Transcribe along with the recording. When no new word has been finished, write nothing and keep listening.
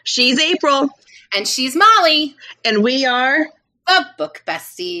She's April. And she's Molly. And we are the Book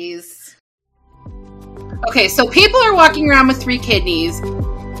Besties. Okay, so people are walking around with 3 kidneys.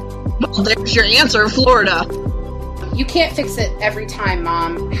 Well, there's your answer, Florida. You can't fix it every time,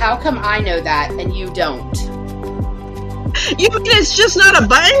 Mom. How come I know that and you don't? You mean it's just not a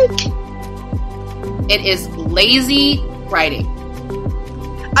button? It is lazy writing.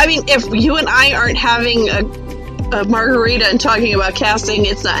 I mean, if you and I aren't having a margarita and talking about casting,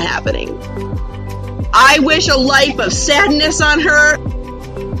 it's not happening. I wish a life of sadness on her.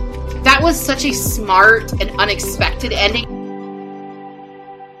 That was such a smart and unexpected ending.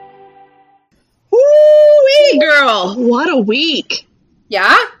 Woo-wee, girl. What a week.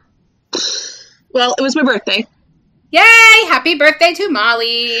 Yeah? Well, it was my birthday. Yay! Happy birthday to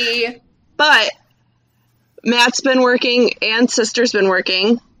Molly. But Matt's been working and Sister's been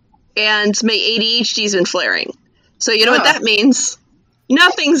working and my ADHD's been flaring. So you know what that means?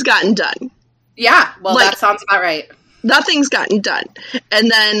 Nothing's gotten done. Yeah, well, that sounds about right. Nothing's gotten done. And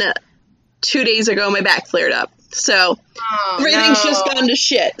then 2 days ago, my back flared up. So everything's just gone to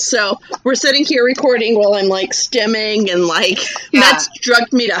shit. So we're sitting here recording while I'm like stimming and like Matt's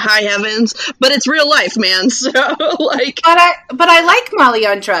drugged me to high heavens. But it's real life, man. So like, but I like Molly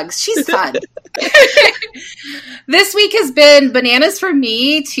on drugs. She's fun. This week has been bananas for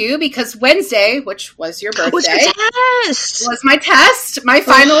me too, because Wednesday, which was your birthday, was my test. My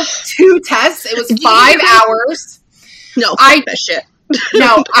final 2 tests. It was 5 hours. No, that shit.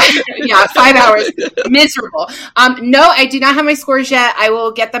 No, 5 hours. Miserable. No, I do not have my scores yet. I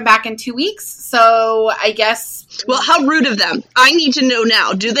will get them back in 2 weeks. So I guess. Well, how rude of them. I need to know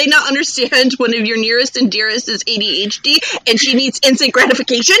now. Do they not understand one of your nearest and dearest is ADHD and she needs instant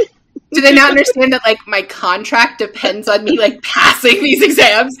gratification? Do they not understand that, like, my contract depends on me, like, passing these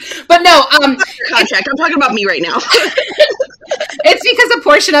exams? But no, contract. I'm talking about me right now. It's because a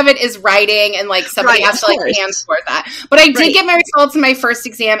portion of it is writing and, like, somebody has to, like, hand score that. But I did get my results in my first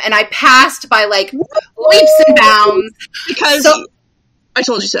exam, and I passed by, like, leaps and bounds. Because I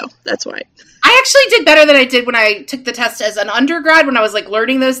told you so. That's why. I actually did better than I did when I took the test as an undergrad, when I was, like,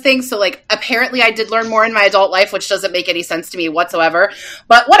 learning those things. So, like, apparently I did learn more in my adult life, which doesn't make any sense to me whatsoever.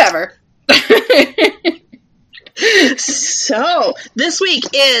 But whatever. So, this week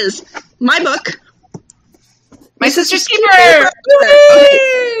is my book. My Sister's Keeper! Okay.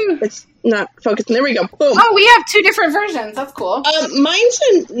 It's not focusing. There we go. Boom. Oh, we have 2 different versions. That's cool. Mine's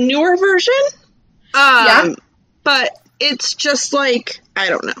a newer version. But it's just like, I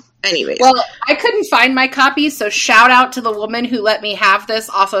don't know. Anyways. Well, I couldn't find my copy, so shout out to the woman who let me have this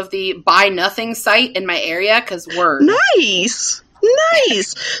off of the Buy Nothing site in my area, because word. Nice.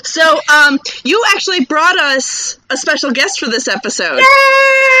 So, you actually brought us a special guest for this episode.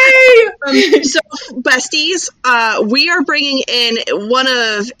 Yay! So, besties, we are bringing in one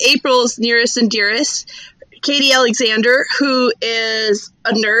of April's nearest and dearest, Katie Alexander, who is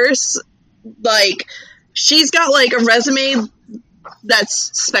a nurse. Like, she's got, like, a resume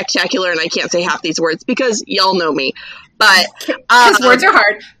that's spectacular, and I can't say half these words because y'all know me. But because words are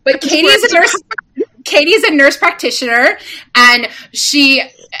hard. But Katie is a nurse. Katie is a nurse practitioner, and she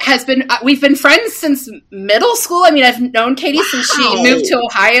has been. We've been friends since middle school. I mean, I've known Katie since she moved to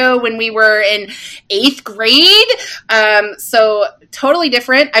Ohio when we were in 8th grade. So totally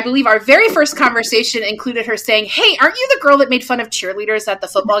different. I believe our very first conversation included her saying, "Hey, aren't you the girl that made fun of cheerleaders at the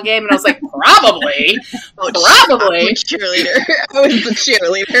football game?" And I was like, "Probably, probably." I'm a cheerleader. I was the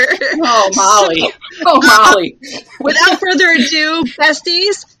cheerleader. Oh, Molly. Molly. Without further ado,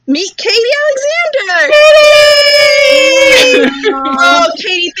 besties, meet Katie Alexander. Katie! Oh,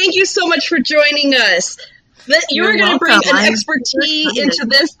 Katie, thank you so much for joining us. You're going to bring an expertise into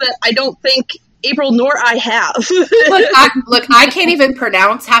this that I don't think April nor I have. Look, I can't even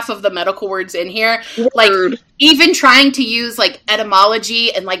pronounce half of the medical words in here. Like, even trying to use, like,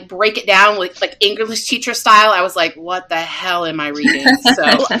 etymology and, like, break it down with, like, English teacher style, I was like, what the hell am I reading?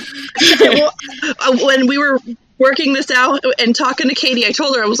 So, when we were working this out and talking to Katie, I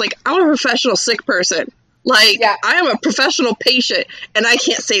told her, I was like, I'm a professional sick person. Like, I am a professional patient, and I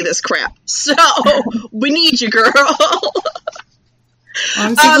can't say this crap. So, we need you, girl.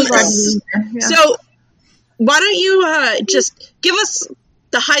 I'm super glad to be here. So, why don't you just give us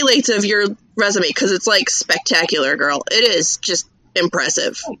the highlights of your resume, because it's, like, spectacular, girl. It is just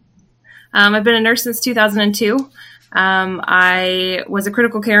impressive. I've been a nurse since 2002. I was a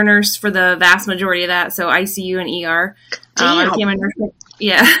critical care nurse for the vast majority of that, so ICU and ER. I became a nurse.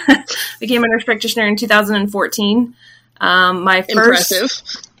 Became a nurse practitioner in 2014. My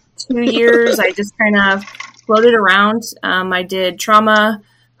first 2 years, I just kind of floated around. I did trauma,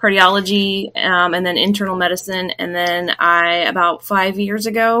 cardiology, and then internal medicine. And then about 5 years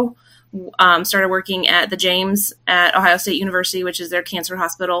ago, started working at the James at Ohio State University, which is their cancer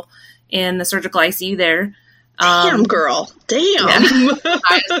hospital, in the surgical ICU there. Damn, girl. Damn. Yeah.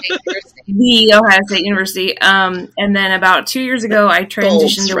 The Ohio State University. And then about 2 years ago, I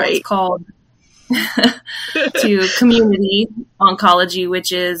transitioned to what's called to community oncology,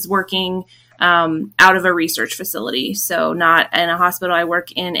 which is working out of a research facility. So not in a hospital. I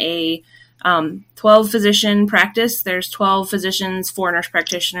work in a 12-physician practice. There's 12 physicians, 4 nurse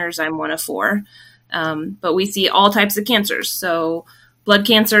practitioners. I'm one of 4. But we see all types of cancers. So blood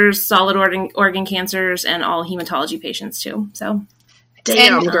cancers, solid organ cancers, and all hematology patients too. So,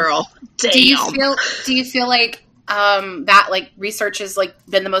 damn, girl. Damn. Do you feel like that like research has like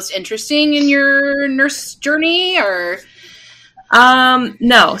been the most interesting in your nurse journey, or?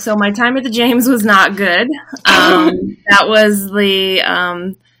 No. So my time at the James was not good. That was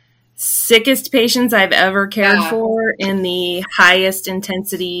the sickest patients I've ever cared for in the highest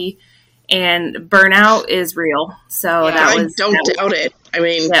intensity. And burnout is real. So I don't doubt it. I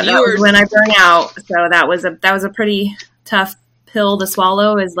mean, that was when I burned out. So that was a pretty tough pill to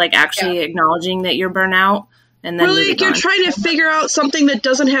swallow, is like actually acknowledging that you're burnt out. And then you're trying to figure out something that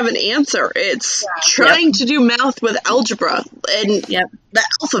doesn't have an answer. It's trying to do math with algebra and the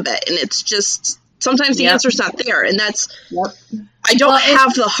alphabet. And it's just, sometimes the answer's not there. And that's, I don't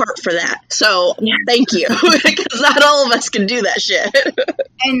have the heart for that. So thank you. Because not all of us can do that shit.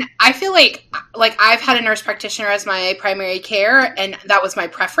 And I feel like I've had a nurse practitioner as my primary care, and that was my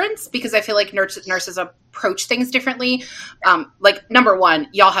preference because I feel like nurses approach things differently. Like, number one,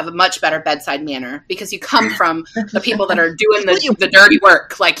 y'all have a much better bedside manner because you come from the people that are doing the dirty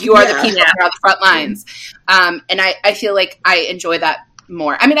work. Like, you are the people that are on the front lines. And I feel like I enjoy that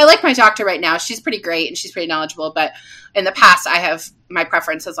more. I mean, I like my doctor right now. She's pretty great and she's pretty knowledgeable, but in the past my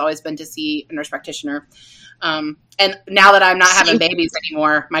preference has always been to see a nurse practitioner. And now that I'm not having babies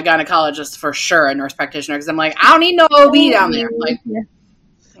anymore, my gynecologist for sure a nurse practitioner, because I'm like, I don't need no OB down there. Like,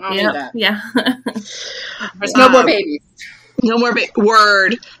 I don't need that. Yeah. There's no more babies. No more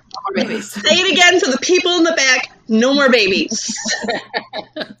word. No more babies. Say it again for the people in the back. No more babies.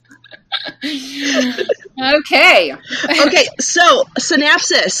 Okay. So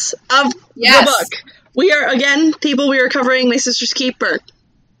synopsis of the book. We are covering My Sister's Keeper.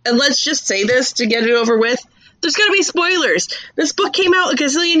 And let's just say this to get it over with. There's going to be spoilers. This book came out a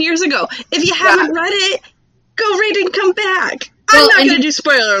gazillion years ago. If you haven't read it, go read and come back. I'm not going to do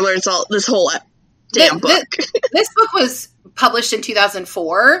spoiler alerts this whole damn book. This book was published in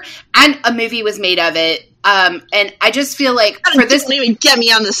 2004, and a movie was made of it. And I just feel like don't even get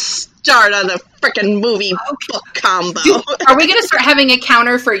me on the start of the freaking movie book combo. Are we going to start having a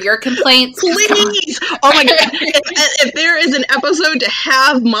counter for your complaints? Please! Oh my god! If there is an episode to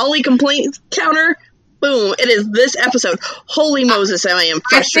have Molly complaints counter, boom! It is this episode. Holy Moses! I am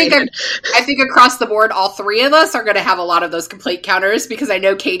frustrated. I think across the board, all 3 of us are going to have a lot of those complaint counters because I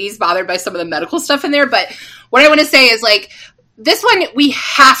know Katie's bothered by some of the medical stuff in there. But what I want to say is, like, this one, we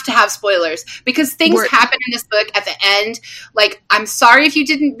have to have spoilers because things happen in this book at the end. Like, I'm sorry if you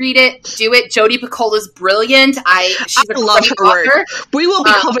didn't read it. Do it. Jodi Picoult's brilliant. She's a love her work. We will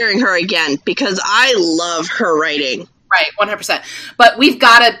be covering her again because I love her writing. Right, 100%. But we've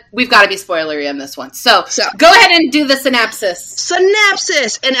got to be spoilery on this one. So go ahead and do the synopsis.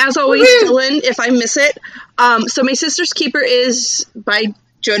 And as always, Dylan, if I miss it. So My Sister's Keeper is by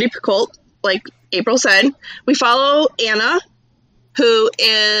Jodi Picoult, like April said. We follow Anna, who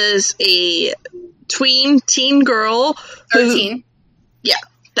is a teen girl. 13. Yeah,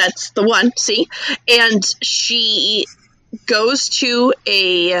 that's the one, see? And she goes to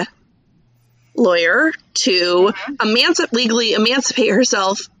a lawyer to legally emancipate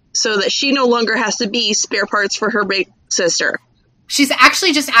herself so that she no longer has to be spare parts for her big sister. She's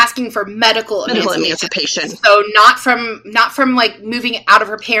actually just asking for medical emancipation. So not from like moving out of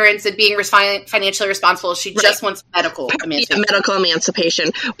her parents and being financially responsible. She just wants medical emancipation. Yeah, medical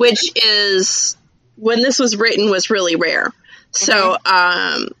emancipation, which is, when this was written, was really rare. So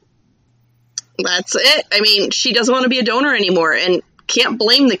that's it. I mean, she doesn't want to be a donor anymore and can't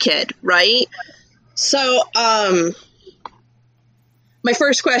blame the kid, right? So, my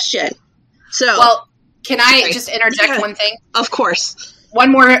first question. Can I just interject one thing? Of course.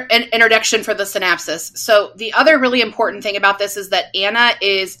 One more introduction for the synopsis. So the other really important thing about this is that Anna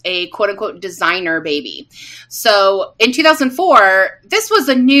is a quote-unquote designer baby. So in 2004, this was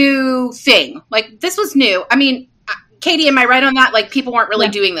a new thing. Like, this was new. I mean, Katie, am I right on that? Like, people weren't really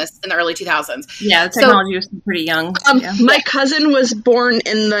doing this in the early 2000s. Yeah, the technology was pretty young. My cousin was born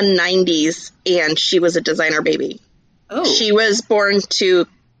in the 90s, and she was a designer baby. Oh. She was born to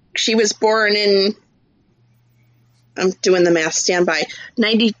she was born in, I'm doing the math, standby,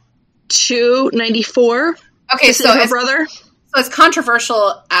 92, 94. Okay, so her brother. So as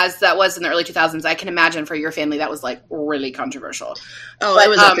controversial as that was in the early 2000s, I can imagine for your family that was like really controversial. Oh, but, it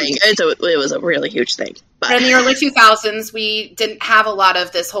was a thing. It was a really huge thing. But in the early 2000s, we didn't have a lot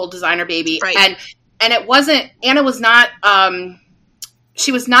of this whole designer baby, right. And it wasn't. Anna was not.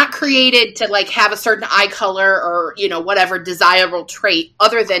 She was not created to like have a certain eye color or whatever desirable trait,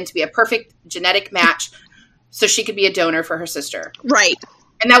 other than to be a perfect genetic match, so she could be a donor for her sister. Right.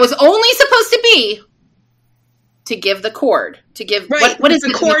 And that was only supposed to be to give the cord. To give what is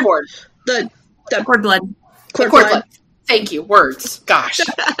the cord? The cord blood. Cord blood. Thank you. Words. Gosh.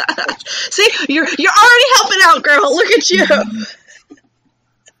 See, you're already helping out, girl. Look at you.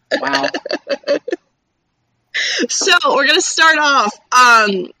 Wow. So we're gonna start off.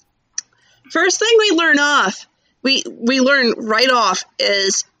 First thing we learn right off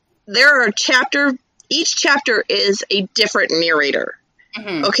is there are each chapter is a different narrator.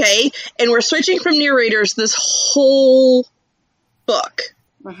 Mm-hmm. Okay, and we're switching from narrators this whole book.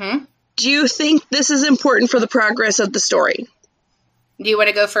 Mm-hmm. Do you think this is important for the progress of the story? Do you want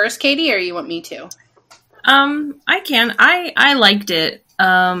to go first, Katie, or you want me to? I can. I liked it.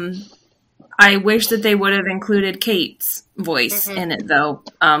 I wish that they would have included Kate's voice in it, though,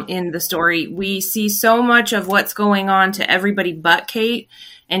 in the story. We see so much of what's going on to everybody but Kate,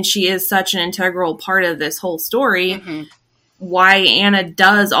 and she is such an integral part of this whole story. Mm-hmm. Why Anna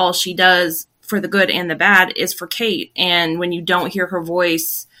does all she does for the good and the bad is for Kate. And when you don't hear her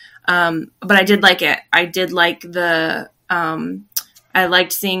voice, but I did like it. I did like I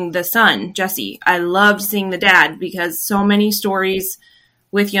liked seeing the son, Jesse. I loved seeing the dad, because so many stories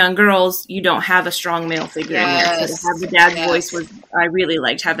with young girls, you don't have a strong male figure in there. So to have the dad's voice I really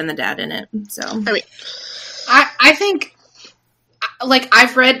liked having the dad in it. So, I mean, I think, like,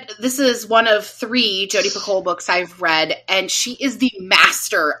 I've read, this is one of 3 Jodi Picoult books I've read, and she is the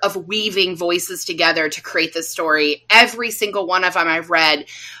master of weaving voices together to create this story. Every single one of them I've read.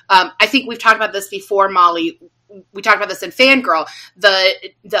 I think we've talked about this before, Molly. We talked about this in Fangirl,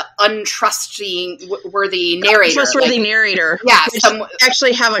 the untrustworthy narrator. Trustworthy narrator. Yeah.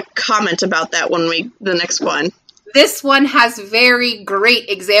 Actually have a comment about that the next one. This one has very great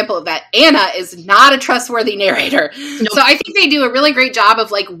example of that. Anna is not a trustworthy narrator. Nope. So I think they do a really great job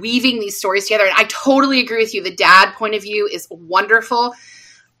of like weaving these stories together. And I totally agree with you. The dad point of view is wonderful.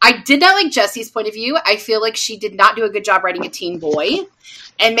 I did not like Jessie's point of view. I feel like she did not do a good job writing a teen boy.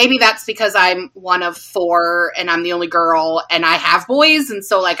 And maybe that's because I'm one of 4 and I'm the only girl and I have boys. And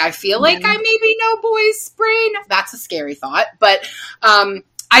so like, I feel like I maybe know boys' brain. That's a scary thought. But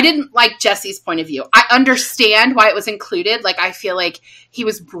I didn't like Jesse's point of view. I understand why it was included. Like, I feel like he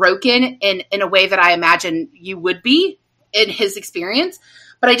was broken in a way that I imagine you would be in his experience.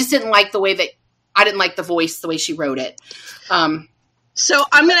 But I just didn't like I didn't like the voice, the way she wrote it. So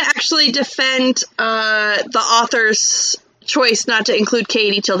I'm going to actually defend the author's choice not to include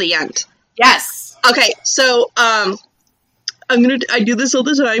Katie till the end. Yes. Okay, so I do this all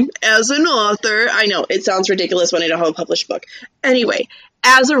the time as an author. I know it sounds ridiculous when I don't have a published book. Anyway,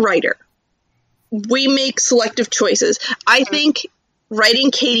 as a writer, we make selective choices. I think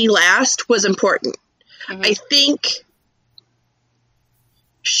writing Katie last was important. Mm-hmm. I think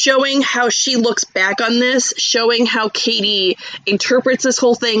showing how she looks back on this, showing how Katie interprets this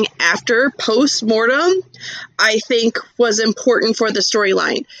whole thing after post-mortem, I think was important for the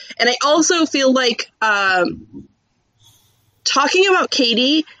storyline. And I also feel like talking about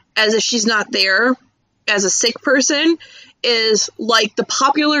Katie as if she's not there, as a sick person, is like the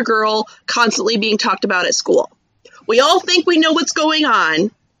popular girl constantly being talked about at school. We all think we know what's going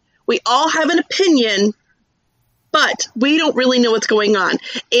on. We all have an opinion, but we don't really know what's going on.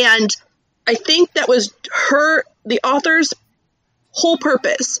 And I think that was the author's whole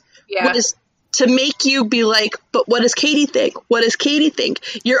purpose was to make you be like, but what does Katie think? What does Katie think?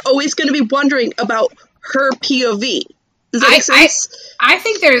 You're always going to be wondering about her POV. Does that make sense? I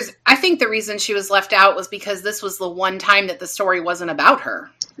think the reason she was left out was because this was the one time that the story wasn't about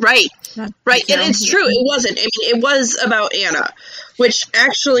her. Right. Right. And it's true. It wasn't. I mean, it was about Anna, which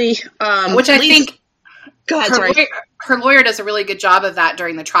actually, think go ahead, sorry. Her lawyer does a really good job of that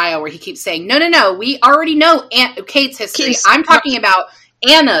during the trial, where he keeps saying, no, we already know Kate's history. I'm talking about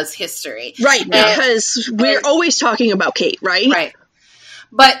Anna's history. Right, because we're always talking about Kate, right? Right.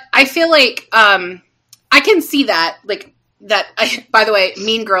 But I feel like I can see that, like, by the way,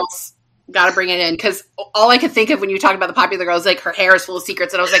 Mean Girls Gotta bring it in, because all I could think of when you talked about the popular girl is like her hair is full of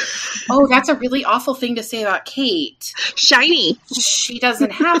secrets, and I was like, oh, that's a really awful thing to say about Kate. Shiny. She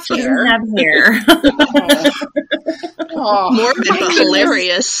doesn't have hair. She doesn't have hair. Morbid but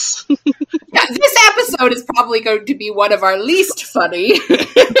hilarious. Yeah, this episode is probably going to be one of our least funny.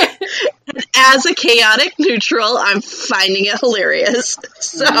 As a chaotic neutral, I'm finding it hilarious.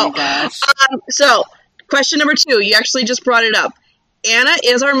 So, oh my gosh. So question number 2, you actually just brought it up. Anna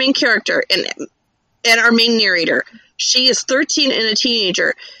is our main character and our main narrator. She is 13 and a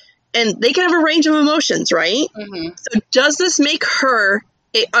teenager, and they can have a range of emotions, right? Mm-hmm. So does this make her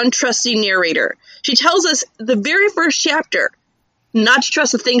a untrusting narrator? She tells us the very first chapter not to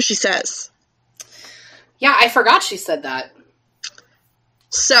trust the things she says. Yeah, I forgot she said that.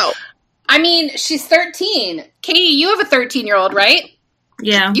 So, I mean, she's 13. Katie, you have a 13-year-old, right?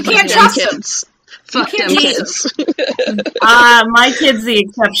 Yeah. You can't trust kids. Fuck them kids. My kid's the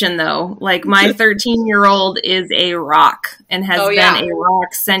exception, though. Like, my 13-year-old is a rock and has been a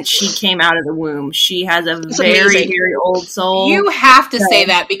rock since she came out of the womb. She has a very, very old soul. You have to say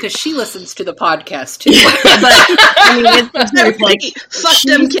that because she listens to the podcast, too. But, I mean, it's the truth. Like, she's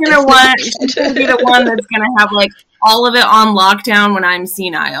going to be the one that's going to have, like, all of it on lockdown when I'm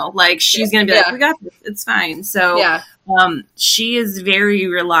senile. Like, she's going to be like, we got this. It's fine. So, she is very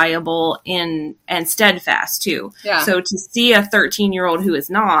reliable and steadfast, too. Yeah. So to see a 13-year-old who is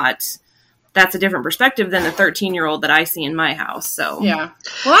not, that's a different perspective than the 13-year-old that I see in my house. So yeah.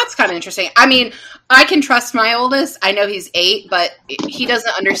 Well, that's kind of interesting. I mean, I can trust my oldest. I know he's 8, but he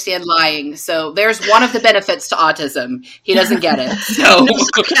doesn't understand lying. So there's one of the benefits to autism. He doesn't get it. So no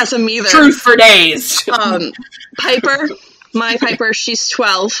sarcasm either. Truth for days. Piper, my Piper, she's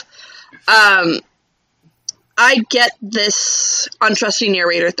 12. I get this untrusting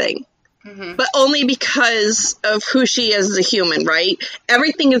narrator thing, but only because of who she is as a human, right?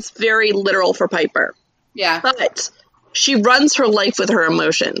 Everything is very literal for Piper. Yeah. But she runs her life with her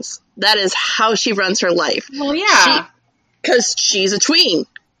emotions. That is how she runs her life. Well, yeah. Because she's a tween,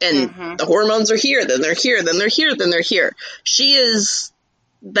 and the hormones are here, then they're here, then they're here, then they're here. She is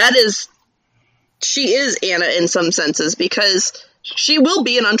Anna in some senses, because she will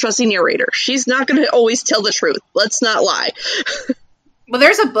be an untrusting narrator. She's not going to always tell the truth. Let's not lie. Well,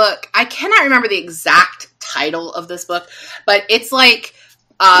 there's a book. I cannot remember the exact title of this book, but it's like,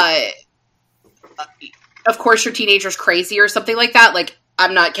 of course your teenager's crazy or something like that. Like,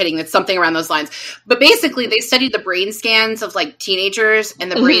 I'm not kidding. It's something around those lines. But basically, they studied the brain scans of, like, teenagers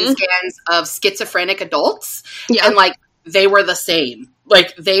and the brain scans of schizophrenic adults. Yeah. And, like, they were the same.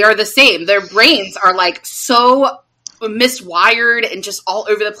 Like, they are the same. Their brains are, like, so miswired and just all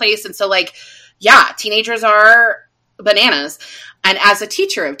over the place. And so, like, yeah, teenagers are bananas. And as a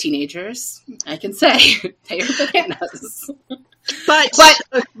teacher of teenagers, I can say they are bananas. But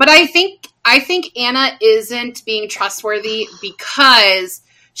I think Anna isn't being trustworthy because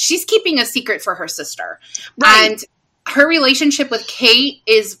she's keeping a secret for her sister. Right. And her relationship with Kate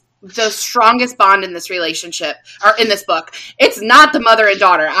is the strongest bond in this relationship, or in this book. It's not the mother and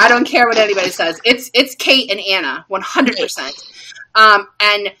daughter. I don't care what anybody says. It's Kate and Anna, 100%.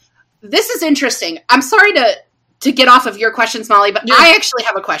 And this is interesting. I'm sorry to get off of your questions, Molly, but I actually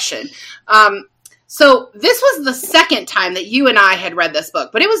have a question. So this was the second time that you and I had read this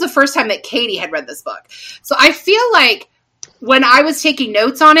book, but it was the first time that Katie had read this book. So I feel like when I was taking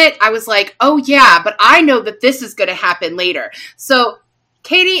notes on it, I was like, oh yeah, but I know that this is going to happen later. So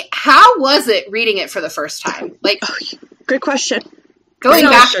Katie, how was it reading it for the first time? Like, good question. Going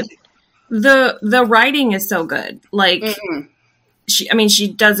back, the writing is so good. Like,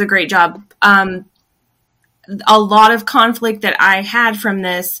 she does a great job. A lot of conflict that I had from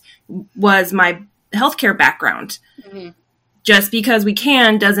this was my healthcare background. Just because we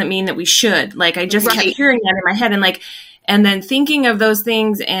can doesn't mean that we should. Like, I just kept hearing that in my head, and then thinking of those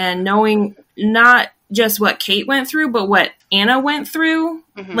things and knowing not just what Kate went through, but what Anna went through,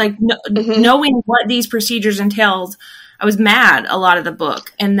 like knowing what these procedures entails, I was mad a lot of the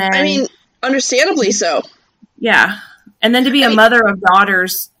book. And then, I mean, understandably so. Yeah. And then to be a mother of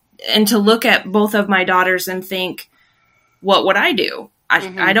daughters and to look at both of my daughters and think, what would I do?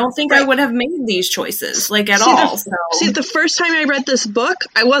 I don't think I would have made these choices, like, at all. See, the first time I read this book,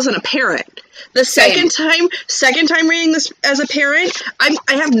 I wasn't a parent. The second time reading this as a parent, I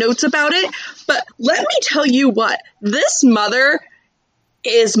have notes about it. But let me tell you what, this mother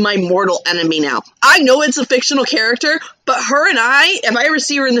is my mortal enemy now. I know it's a fictional character, but her and I, if I ever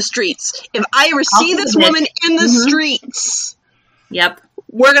see her in the streets, if I ever see this woman in the streets,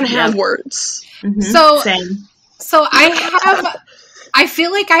 we're going to have words. So I have I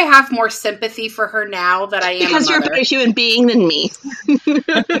feel like I have more sympathy for her now that I am because you're a better human being than me.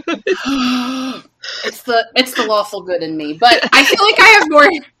 It's the lawful good in me, but I feel like I have more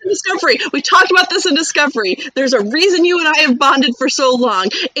Discovery. We talked about this in Discovery. There's a reason you and I have bonded for so long.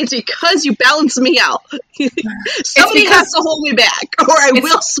 It's because you balance me out. Somebody has to hold me back, or I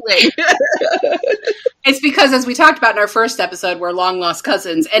will swing. It's because, as we talked about in our first episode, we're long lost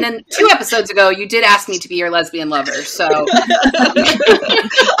cousins, and then 2 episodes ago, you did ask me to be your lesbian lover. So, Katie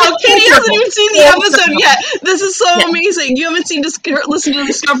hasn't even seen the episode yet. This is so amazing. You haven't listened to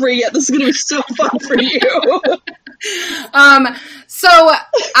Discovery yet. This is going to be so fun for you. So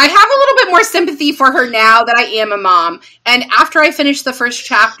I have a little bit more sympathy for her now that I am a mom. And after I finished the first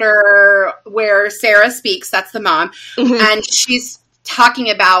chapter where Sarah speaks, that's the mom, and she's talking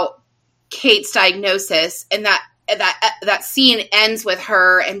about Kate's diagnosis, and that scene ends with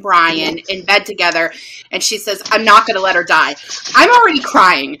her and Brian in bed together, and she says, "I'm not going to let her die." I'm already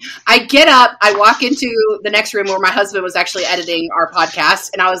crying. I get up, I walk into the next room where my husband was actually editing our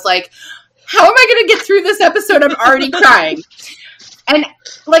podcast, and I was like, how am I going to get through this episode? I'm already crying. And,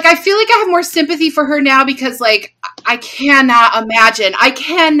 like, I feel like I have more sympathy for her now because, like, I cannot,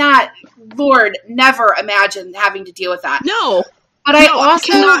 Lord, never imagine having to deal with that. No. But I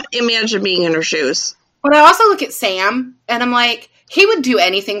cannot imagine being in her shoes. But I also look at Sam, and I'm like, he would do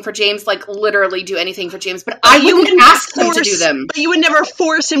anything for James, like, literally do anything for James, but I wouldn't ask him to do them. But you would never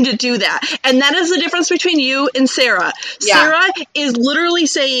force him to do that. And that is the difference between you and Sarah. Yeah. Sarah is literally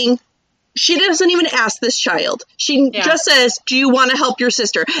saying, she doesn't even ask this child. She just says, do you want to help your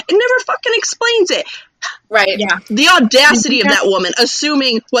sister? It never fucking explains it. Right. Yeah. The audacity of that woman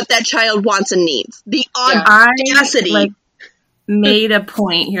assuming what that child wants and needs. The audacity. I, made a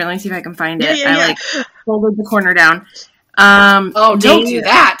point. Here, let me see if I can find it. I folded the corner down. Don't do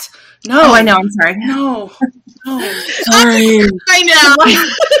that. No. Oh, I know. I'm sorry. No. Sorry. I know.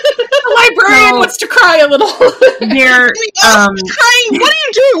 The librarian wants to cry a little. They're crying. What are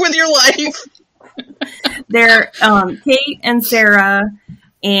you doing with your life? They're Kate and Sarah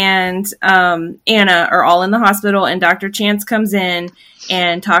and Anna are all in the hospital, and Dr. Chance comes in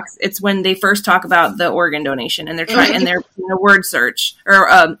and talks. It's when they first talk about the organ donation, and they're trying, and they're doing a word search or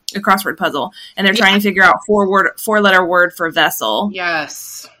a crossword puzzle, and they're trying to figure out 4-letter word for vessel.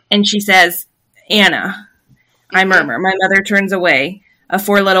 Yes. And she says, "Anna." I murmur. My mother turns away. A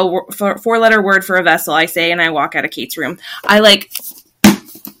 4-letter word for a vessel, I say, and I walk out of Kate's room. I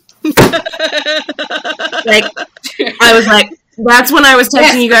I was like, that's when I was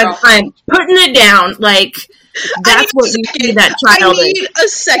texting you guys, I'm putting it down. Like, that's what you see that child is. I need a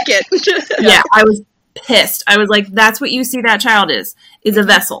second. Yeah, I was pissed. I was like, that's what you see that child is a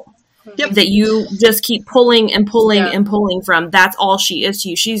vessel. Yep. That you just keep pulling and pulling and pulling from. That's all she is to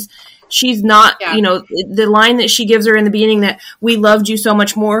you. She's not, the line that she gives her in the beginning that we loved you so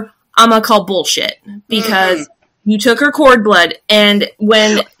much more, I'm going to call bullshit because you took her cord blood. And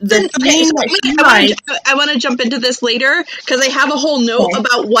when I want to jump into this later because I have a whole note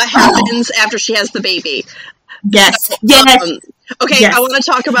about what happens after she has the baby. Yes. So, I want to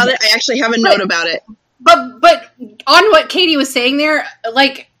talk about it. I actually have a note about it. But on what Katie was saying there,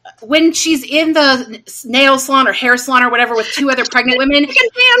 like, when she's in the nail salon or hair salon or whatever with 2 other pregnant women, damn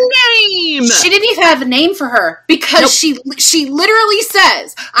name. She didn't even have a name for her because she literally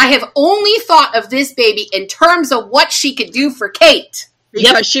says, "I have only thought of this baby in terms of what she could do for Kate."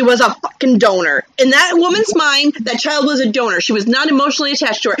 Because she was a fucking donor. In that woman's mind, that child was a donor. She was not emotionally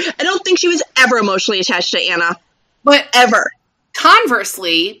attached to her. I don't think she was ever emotionally attached to Anna. But ever.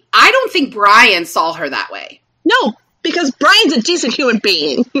 Conversely, I don't think Brian saw her that way. No. Because Brian's a decent human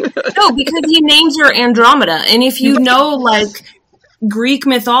being. No, because he names her Andromeda. And if you know, Greek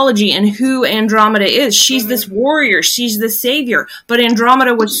mythology and who Andromeda is, she's this warrior. She's the savior. But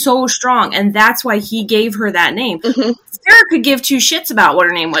Andromeda was so strong, and that's why he gave her that name. Sarah could give 2 shits about what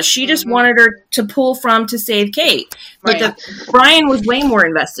her name was. She just wanted her to pull from to save Kate. But Brian was way more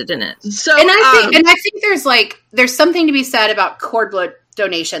invested in it. So, I think there's something to be said about cord blood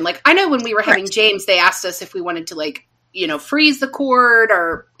donation. Like, I know when we were having James, they asked us if we wanted to, freeze the cord,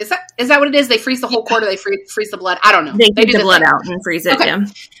 or is that what it is? They freeze the whole cord, or they freeze the blood? I don't know. They do the blood out and freeze it. Okay. Yeah.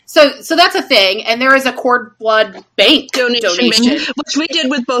 So that's a thing, and there is a cord blood bank donation, which we did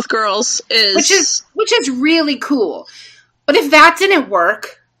with both girls, which is really cool. But if that didn't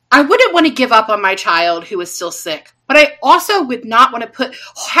work, I wouldn't want to give up on my child who is still sick. But I also would not want to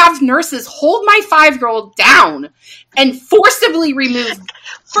have nurses hold my 5-year-old down and forcibly remove.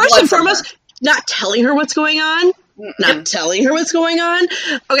 First and foremost, not telling her what's going on. Not telling her what's going on.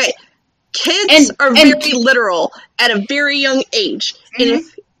 Okay, kids are very literal at a very young age, and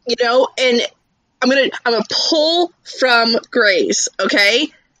if I'm gonna pull from Grey's, okay?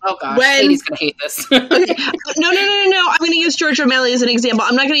 Oh gosh, Katie's gonna hate this. Okay. No. I'm gonna use George O'Malley as an example.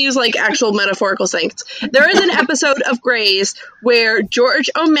 I'm not gonna use like actual metaphorical things. There is an episode of Grey's where George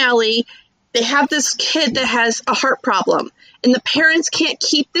O'Malley, they have this kid that has a heart problem, and the parents can't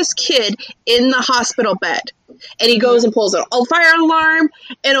keep this kid in the hospital bed. And he goes and pulls a fire alarm,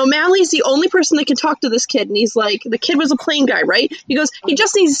 and O'Malley's the only person that can talk to this kid. And he's like, the kid was a plane guy, right? He goes, he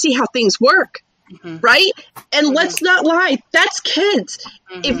just needs to see how things work. Right? And let's not lie, that's kids.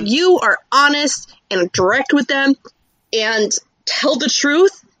 If you are honest and direct with them and tell the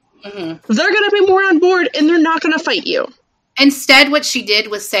truth, they're going to be more on board and they're not going to fight you. Instead, what she did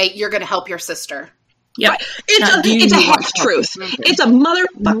was say, you're going to help your sister. Yeah. Right. It's a half-truth. It's a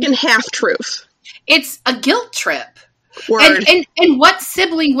motherfucking half-truth. It's a guilt trip. Word. And what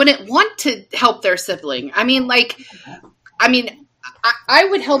sibling wouldn't want to help their sibling? I mean, I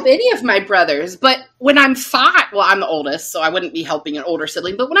would help any of my brothers, but when I'm 5, well, I'm the oldest, so I wouldn't be helping an older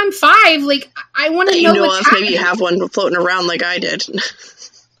sibling. But when I'm 5, like, I want to know what's happening. Maybe you have one floating around like I did.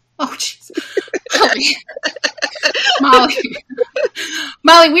 Oh, jeez.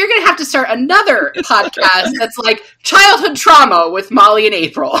 Molly, we're going to have to start another podcast that's like childhood trauma with Molly and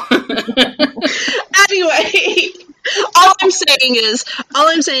April. Anyway, all I'm saying is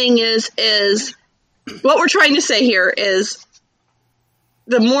what we're trying to say here is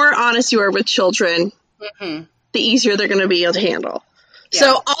the more honest you are with children, the easier they're going to be able to handle. Yeah.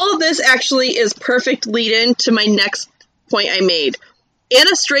 So all of this actually is perfect lead-in to my next point I made.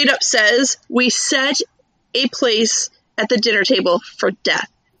 Anna straight up says, we set a place at the dinner table for death.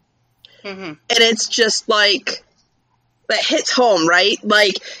 And it's just like, that hits home, right?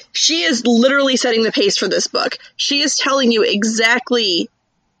 Like, she is literally setting the pace for this book. She is telling you exactly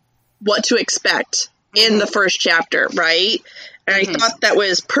what to expect in the first chapter, right? And I thought that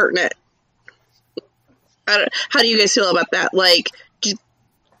was pertinent. How do you guys feel about that? Like,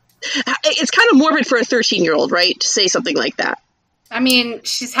 it's kind of morbid for a 13-year-old, right? To say something like that. I mean,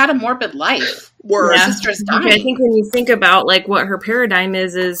 she's had a morbid life. Word. Her sister's dying. I think when you think about, like, what her paradigm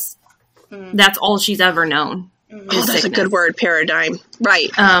is that's all she's ever known. Oh, that's a good word, paradigm. Right.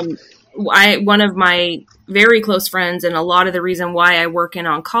 One of my very close friends, and a lot of the reason why I work in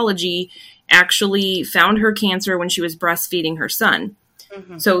oncology, actually found her cancer when she was breastfeeding her son.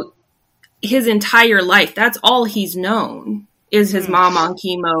 So his entire life, that's all he's known, is his mom on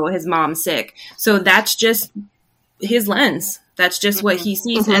chemo, his mom sick. So that's just his lens. That's just what he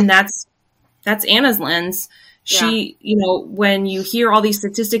sees. And that's Anna's lens. She, you know, when you hear all these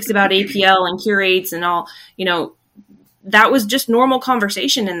statistics about APL and curates and all, you know, that was just normal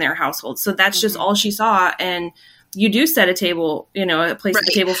conversation in their household. So that's just all she saw. And you do set a table, you know, a place at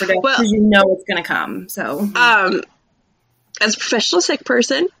the table for death because you know it's going to come. So, as a professional sick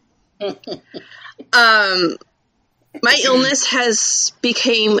person, my illness has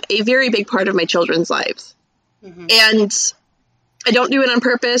become a very big part of my children's lives. And I don't do it on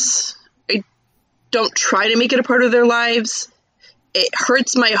purpose. I don't try to make it a part of their lives. It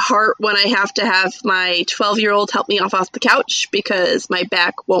hurts my heart when I have to have my 12-year-old help me off the couch because my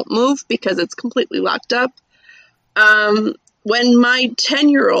back won't move because it's completely locked up. When my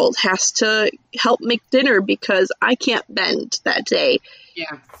 10-year-old has to help make dinner because I can't bend that day.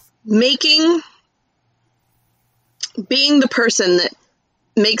 Yeah. Being the person that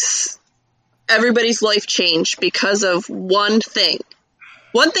makes everybody's life change because of one thing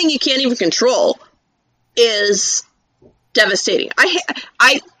you can't even control is devastating.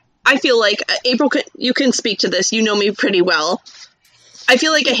 I feel like, April, you can speak to this. You know me pretty well. I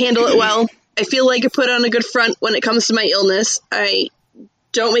feel like I handle it well. I feel like I put on a good front when it comes to my illness. I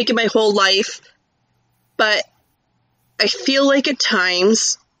don't make it my whole life, but I feel like at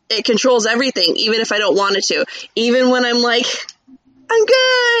times it controls everything, even if I don't want it to. Even when I'm like, I'm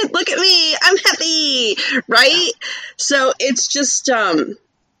good, look at me, I'm happy, right? So it's just, I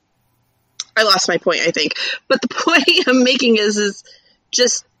lost my point, I think. But the point I'm making is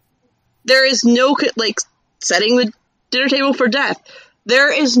just, there is no, like, setting the dinner table for death.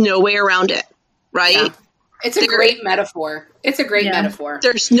 There is no way around it, right? Yeah. It's a great metaphor. It's a great metaphor.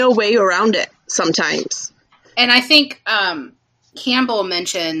 There's no way around it sometimes. And I think Campbell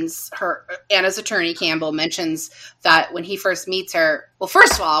mentions Anna's attorney, Campbell, mentions that when he first meets her, well,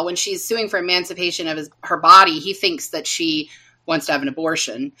 first of all, when she's suing for emancipation of her body, he thinks that she wants to have an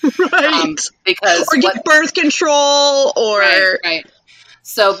abortion. Right. Or get birth control or... Right.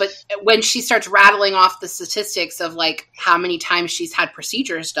 So, but when she starts rattling off the statistics of like how many times she's had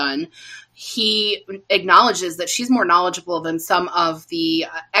procedures done, he acknowledges that she's more knowledgeable than some of the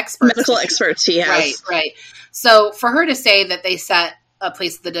experts. Medical experts he has. Right. So for her to say that they set a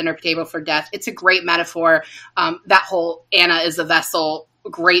place at the dinner table for death. It's a great metaphor. That whole Anna is a vessel,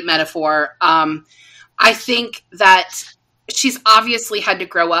 great metaphor. I think that she's obviously had to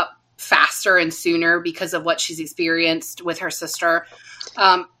grow up faster and sooner because of what she's experienced with her sister.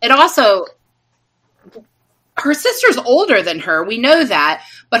 It also, her sister's older than her. We know that,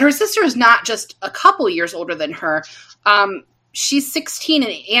 but her sister is not just a couple years older than her. She's 16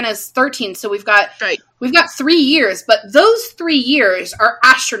 and Anna's 13. So we've got 3 years, but those 3 years are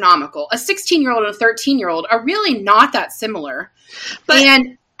astronomical. A 16-year-old and a 13-year-old are really not that similar.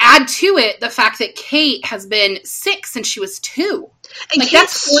 And add to it the fact that Kate has been sick since she was 2. And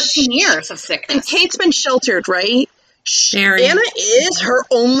that's 14 years of sickness. And Kate's been sheltered, right? Anna is her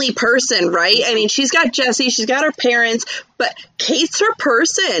only person, right? I mean, she's got Jesse, she's got her parents, but Kate's her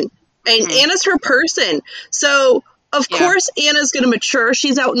person. And Anna's her person. So, of course, Anna's going to mature.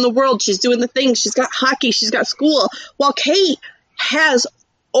 She's out in the world. She's doing the things. She's got hockey. She's got school. While Kate has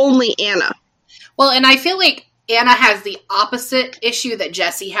only Anna. Well, and I feel like Anna has the opposite issue that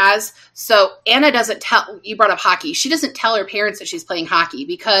Jesse has. So Anna doesn't tell, you brought up hockey. She doesn't tell her parents that she's playing hockey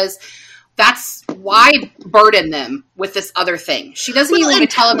because that's why burden them with this other thing. She doesn't even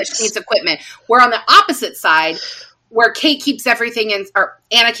tell them that she needs equipment. Where on the opposite side, where Kate keeps everything in, or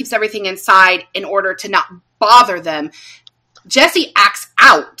Anna keeps everything inside in order to not bother them, Jesse acts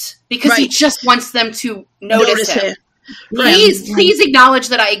out because he just wants them to notice him. Please acknowledge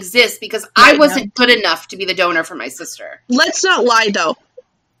that I exist because I wasn't good enough to be the donor for my sister. Let's not lie, though.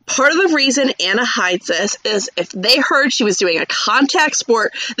 Part of the reason Anna hides this is if they heard she was doing a contact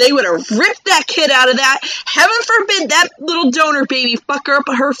sport, they would have ripped that kid out of that. Heaven forbid that little donor baby fuck her up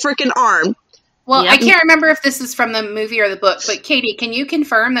her freaking arm. Well, I can't remember if this is from the movie or the book, but Katie, can you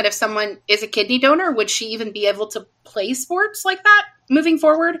confirm that if someone is a kidney donor, would she even be able to play sports like that moving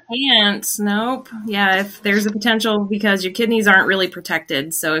forward? Can't. Nope. Yeah, if there's a potential because your kidneys aren't really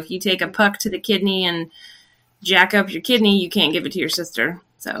protected. So if you take a puck to the kidney and jack up your kidney, you can't give it to your sister.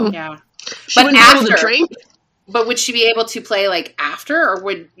 So yeah. She wouldn't be able to drink? But would she be able to play like after, or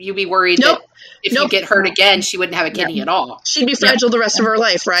would you be worried that if you get hurt again, she wouldn't have a kidney at all? She'd be fragile the rest of her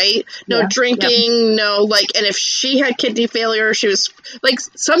life, right? No drinking, no, like, and if she had kidney failure, she was, like,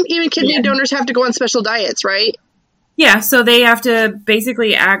 some even kidney donors have to go on special diets, right? Yeah, so they have to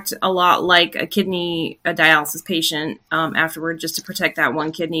basically act a lot like a dialysis patient afterward just to protect that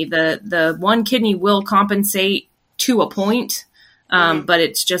one kidney. The one kidney will compensate to a point. But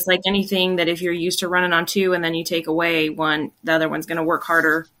it's just like anything that if you're used to running on 2 and then you take away one, the other one's going to work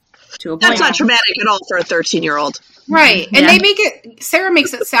harder to a point. That's not traumatic at all for a 13-year-old. Right. And Sarah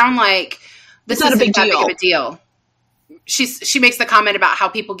makes it sound like this isn't that big of a deal. She makes the comment about how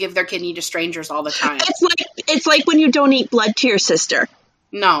people give their kidney to strangers all the time. It's like when you donate blood to your sister.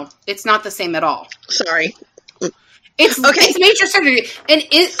 No, it's not the same at all. Sorry. It's major surgery, and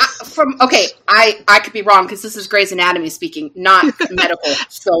I could be wrong because this is Grey's Anatomy speaking, not medical.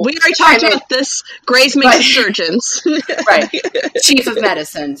 So we already talked about this. Grey's makes surgeons, right? Chief of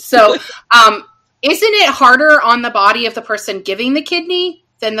medicine. So, isn't it harder on the body of the person giving the kidney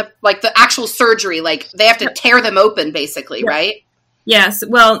than the actual surgery? Like they have to tear them open, basically, right? Yes.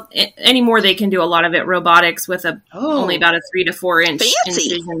 Well, anymore they can do a lot of it robotics with only about a 3 to 4 inch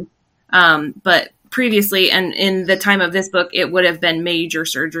incision. But previously, and in the time of this book, it would have been major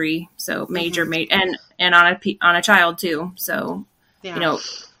surgery. So major, and on a child too. So,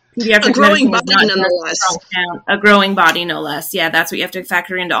 pediatric a growing body nonetheless. A growing body, no less. Yeah, that's what you have to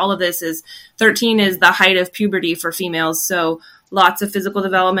factor into all of this. Is 13 is the height of puberty for females. So lots of physical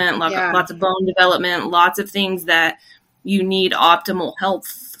development, lots of bone development, lots of things that you need optimal health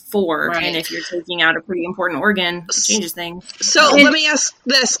for. Right. And if you're taking out a pretty important organ, it changes things. So let me ask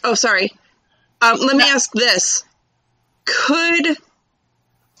this. Oh, sorry. Let me ask this. Could,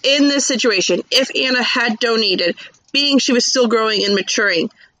 in this situation, if Anna had donated, being she was still growing and maturing,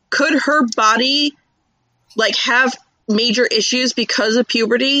 could her body, have major issues because of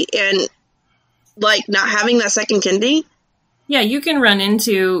puberty and, not having that second kidney? Yeah, you can run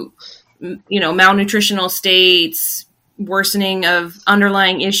into, malnutritional states, worsening of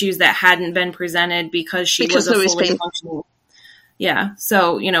underlying issues that hadn't been presented because she was a fully functional. Yeah,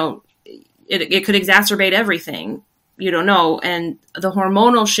 so, it could exacerbate everything. You don't know. And the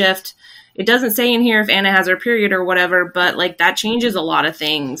hormonal shift, it doesn't say in here if Anna has her period or whatever, but that changes a lot of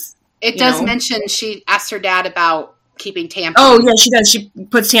things. It does mention she asked her dad about keeping tampons. Oh, yeah, she does. She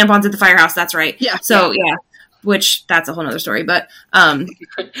puts tampons at the firehouse. That's right. Yeah. So, which that's a whole nother story, but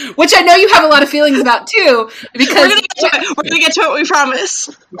which I know you have a lot of feelings about too, because we're gonna get to it. We promise.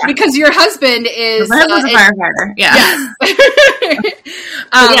 Because your husband is a firefighter. Yeah.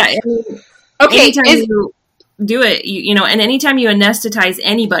 Okay. do it. And anytime you anesthetize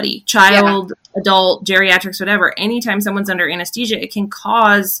anybody, child, adult, geriatrics, whatever, anytime someone's under anesthesia, it can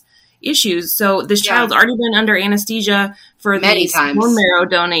cause issues. So this child's already been under anesthesia for these bone marrow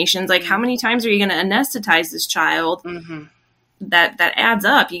donations. Like, how many times are you going to anesthetize this child? Mm-hmm. That adds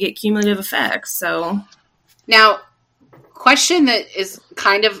up. You get cumulative effects. So now, question that is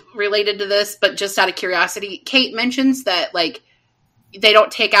kind of related to this, but just out of curiosity, Kate mentions that like they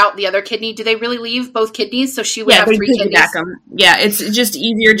don't take out the other kidney. Do they really leave both kidneys? So she would have 3 kidneys. Yeah, it's just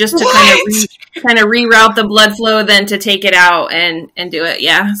easier just to kind of reroute the blood flow than to take it out and do it.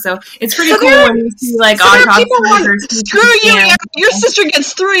 Yeah, so it's pretty cool when you see like autopsies. Screw you! Your sister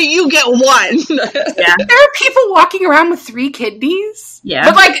gets 3, you get 1. Yeah, there are people walking around with 3 kidneys. Yeah,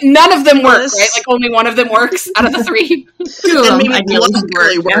 but like none of them work, right? Like only one of them works out of the 3. 2 of them maybe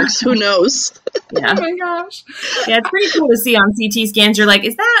luckily works. Who knows? Yeah. Oh my gosh! Yeah, it's pretty cool to see on CT scans. You're like,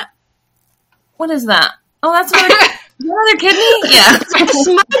 what is that? Oh, that's another kidney? Yeah.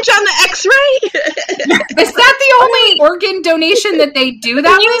 Smudge on the X-ray? Is that the only organ donation that they do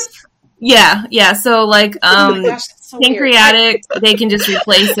that with? Yeah. So like, pancreatic, they can just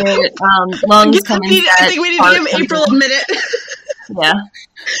replace it. Lungs come in. I think we need to give April a minute. Yeah.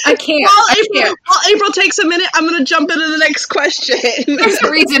 I can't. While April takes a minute, I'm going to jump into the next question. There's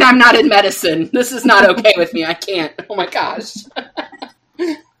a reason I'm not in medicine. This is not okay with me. I can't. Oh my gosh.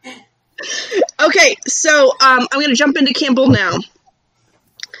 Okay, so I'm going to jump into Campbell now.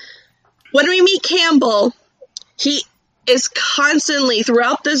 When we meet Campbell, he is constantly,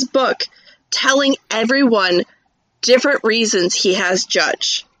 throughout this book, telling everyone different reasons he has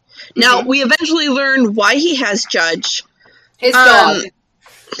Judge. Now, we eventually learn why he has Judge. His dog.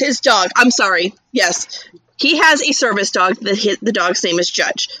 His dog. I'm sorry. Yes. He has a service dog. The dog's name is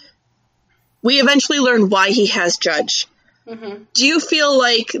Judge. We eventually learn why he has Judge. Mm-hmm. Do you feel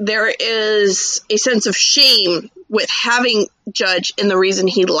like there is a sense of shame with having Judge and the reason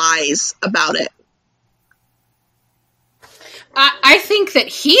he lies about it? I think that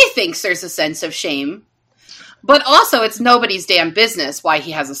he thinks there's a sense of shame, but also it's nobody's damn business why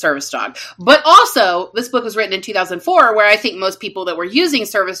he has a service dog. But also, this book was written in 2004, where I think most people that were using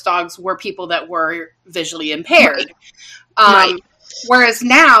service dogs were people that were visually impaired. Right. Whereas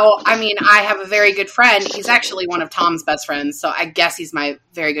now, I mean, I have a very good friend. He's actually one of Tom's best friends, so I guess he's my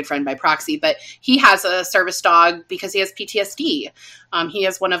very good friend by proxy. But he has a service dog because he has PTSD. He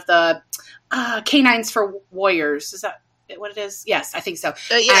has one of the Canines for Warriors. Is that what it is? Yes, I think so.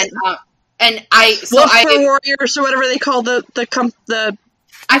 Yeah. And for Warriors or whatever they call the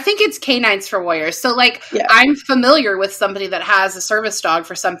I think it's Canines for Warriors. So I'm familiar with somebody that has a service dog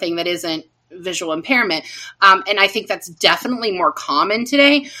for something that isn't visual impairment. And I think that's definitely more common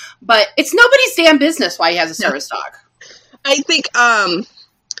today, but it's nobody's damn business why he has a service dog. I think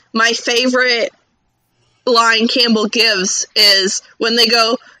my favorite line Campbell gives is when they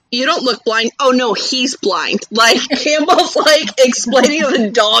go, "You don't look blind." "Oh no, he's blind." Like Campbell's like explaining the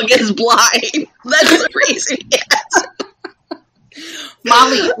dog is blind. That's the reason he has.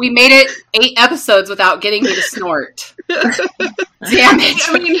 Molly, we made it 8 episodes without getting me to snort. Damn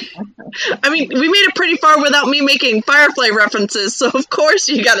it. I mean, we made it pretty far without me making Firefly references, so of course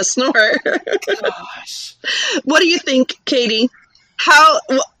you gotta snort. Gosh. What do you think, Katie?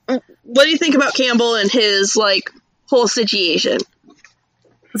 What do you think about Campbell and his, whole situation?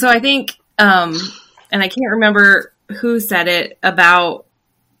 So I think, and I can't remember who said it, about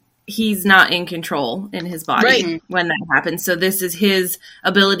he's not in control in his body when that happens. So this is his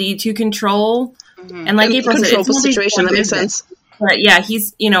ability to control. Mm-hmm. And like April said, control the situation. That makes sense. But yeah,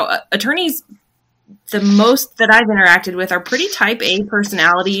 he's, attorneys, the most that I've interacted with are pretty type A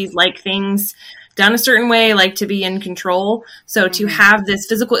personalities, like things done a certain way, like to be in control. So to have this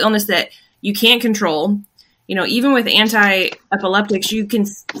physical illness that you can't control, even with anti-epileptics, you can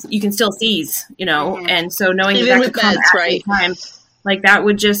still seize, and so knowing even that could come at any time, like that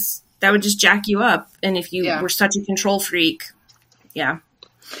would just jack you up. And if you were such a control freak, yeah.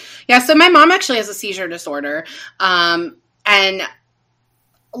 So my mom actually has a seizure disorder. And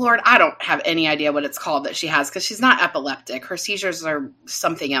Lord, I don't have any idea what it's called that she has because she's not epileptic. Her seizures are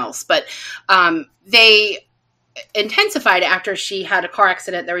something else, but they intensified after she had a car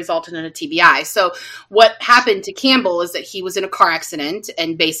accident that resulted in a TBI. So what happened to Campbell is that he was in a car accident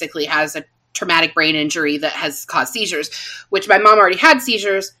and basically has a traumatic brain injury that has caused seizures, which my mom already had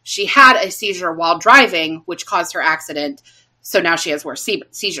seizures. She had a seizure while driving, which caused her accident. So now she has worse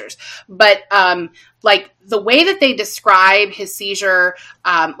seizures. But like the way that they describe his seizure,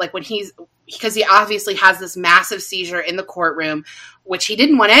 like when because he obviously has this massive seizure in the courtroom, which he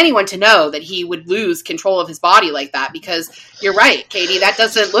didn't want anyone to know that he would lose control of his body like that, because you're right, Katie, that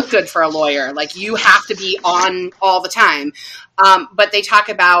doesn't look good for a lawyer. Like, you have to be on all the time. But they talk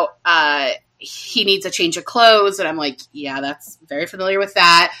about he needs a change of clothes, and I'm like, yeah, that's very familiar with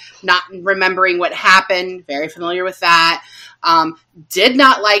that. Not remembering what happened, very familiar with that. Did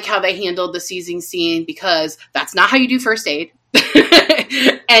not like how they handled the seizing scene, because that's not how you do first aid.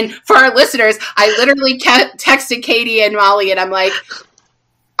 And for our listeners, I literally texted Katie and Molly, and I'm like,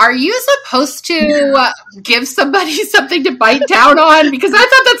 are you supposed to give somebody something to bite down on? Because I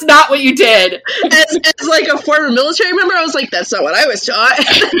thought that's not what you did. As like a former military member, I was like, that's not what I was taught.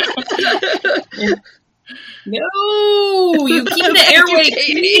 No, you keep the airway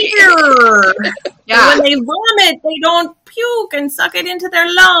clear. Yeah. When they vomit, they don't puke and suck it into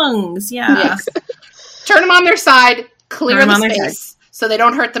their lungs. Yeah. Yes. Turn them on their side, clear the space so they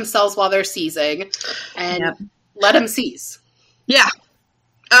don't hurt themselves while they're seizing, and let them seize. Yeah.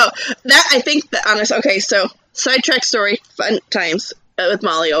 Oh, that, I think that, honest, okay, so, sidetrack story, fun times, with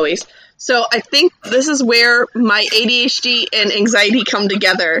Molly always. So, I think this is where my ADHD and anxiety come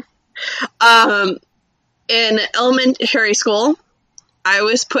together. In elementary school, I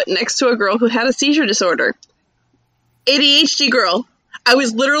was put next to a girl who had a seizure disorder. ADHD girl. I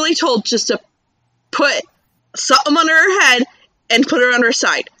was literally told just to put something under her head and put her on her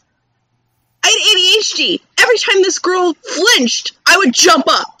side. I had ADHD. Every time this girl flinched, I would jump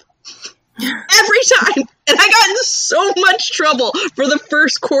up. Every time. And I got in so much trouble for the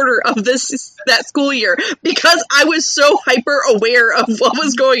first quarter of that school year because I was so hyper aware of what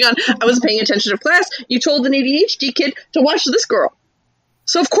was going on. I was paying attention to class. You told an ADHD kid to watch this girl.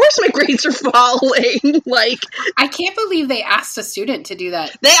 So of course my grades are falling. Like, I can't believe they asked a student to do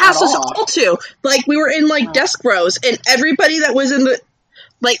that. They asked us all to. Like, we were in like desk rows, and everybody that was in the,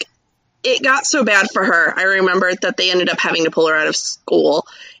 like, it got so bad for her. I remember that they ended up having to pull her out of school,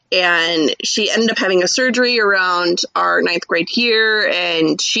 and she ended up having a surgery around our 9th grade year,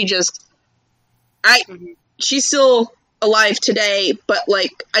 and she just, she's still alive today, but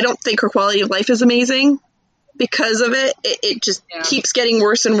like, I don't think her quality of life is amazing because of it. It just keeps getting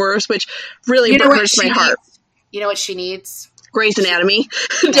worse and worse, which really hurts my heart. You know what she needs? Grey's Anatomy.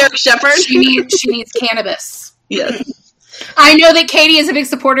 No. Derek Shepherd. She needs cannabis. Yes. I know that Katie is a big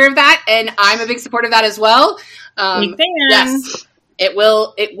supporter of that, and I'm a big supporter of that as well. Yes, it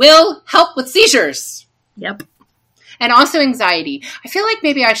will help with seizures. Yep. And also anxiety. I feel like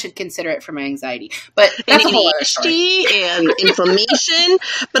maybe I should consider it for my anxiety, but that's a whole other story. And inflammation.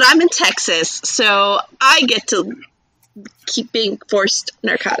 But I'm in Texas, so I get to keep being forced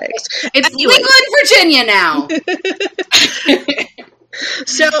narcotics. It's legal in Virginia now.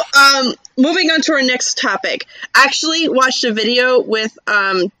 So, moving on to our next topic. I actually watched a video with,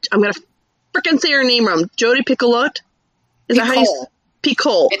 I'm going to frickin' say her name wrong, Jodi Picoult. Is that how you say it?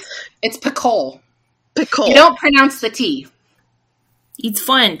 Picoult. It's Picoult. Picoult. You don't pronounce the T. It's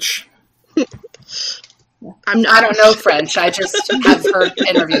French. I don't know French. I just have heard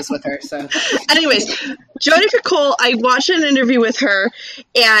interviews with her. So, anyways, Jodi Picoult, I watched an interview with her,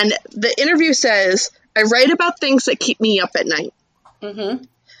 and the interview says, I write about things that keep me up at night. Mm-hmm.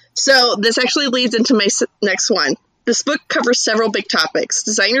 So this actually leads into my next one. This book covers several big topics: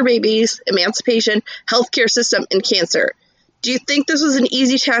 designer babies, emancipation, healthcare system, and cancer. Do you think this was an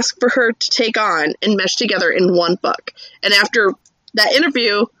easy task for her to take on and mesh together in one book? And after that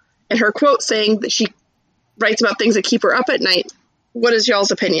interview and her quote saying that she writes about things that keep her up at night, what is y'all's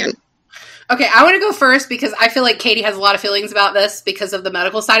opinion? Okay, I want to go first because I feel like Katie has a lot of feelings about this because of the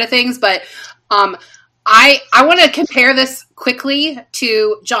medical side of things, but I want to compare this quickly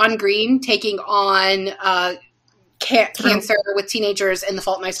to John Green taking on cancer with teenagers in The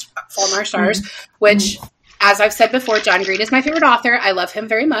Fault in Our Stars, which, as I've said before, John Green is my favorite author. I love him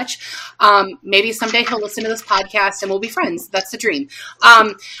very much. Maybe someday he'll listen to this podcast and we'll be friends. That's the dream.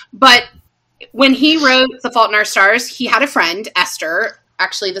 But when he wrote The Fault in Our Stars, he had a friend, Esther.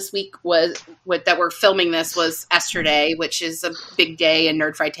 Actually, this week that we're filming this was Esther Day, which is a big day in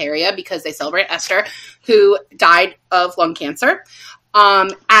Nerdfighteria because they celebrate Esther, who died of lung cancer.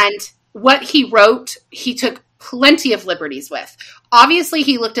 And what he wrote, he took plenty of liberties with. Obviously,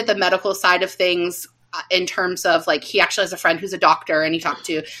 he looked at the medical side of things in terms of, like, he actually has a friend who's a doctor, and he talked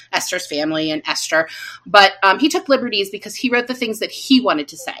to Esther's family and Esther. But he took liberties because he wrote the things that he wanted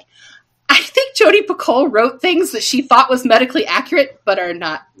to say. I think Jodi Picoult wrote things that she thought was medically accurate, but are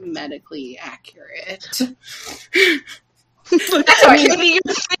not medically accurate. Your face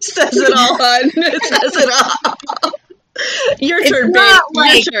says it all, hon. It says it all. Your turn, babe.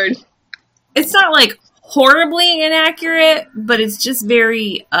 Your turn. It's not like horribly inaccurate, but it's just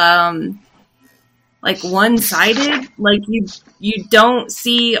very like one-sided. Like you don't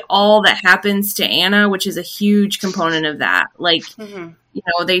see all that happens to Anna, which is a huge component of that. Like you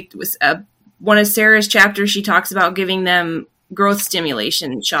know, one of Sarah's chapters, she talks about giving them growth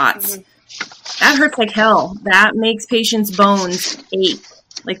stimulation shots. That hurts like hell. That makes patients' bones ache.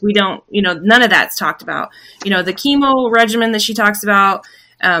 Like we don't, you know, none of that's talked about. You know, the chemo regimen that she talks about,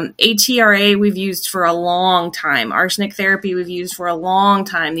 ATRA we've used for a long time. Arsenic therapy we've used for a long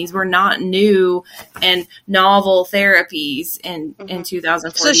time. These were not new and novel therapies in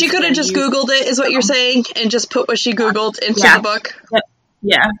 2004. So she could have just Googled it, is what you're saying, and just put what she Googled into the book?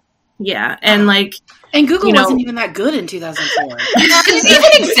 Yeah. And like... And Google wasn't even that good in 2004. Does it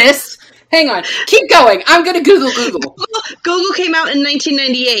even exist? Hang on. Keep going. I'm going to Google. Google came out in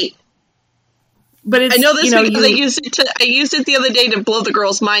 1998. But it's, I know this because I used it the other day to blow the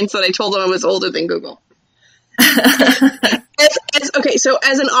girls' minds that I told them I was older than Google. So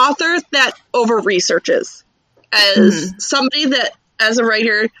as an author that over-researches, as somebody that, as a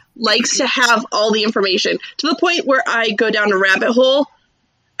writer, likes to have all the information, to the point where I go down a rabbit hole,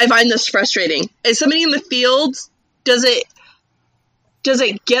 I find this frustrating. As somebody in the field, does it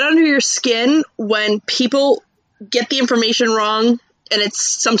get under your skin when people get the information wrong, and it's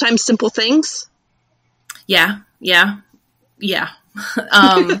sometimes simple things? Yeah. Not you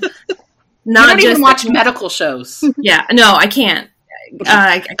don't just even watch medical shows. Yeah, no, I can't.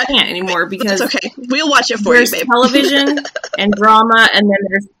 I can't anymore because it's okay. We'll watch it for you, babe. Television and drama, and then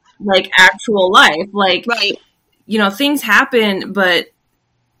there's like actual life. Like, right. You know, things happen, but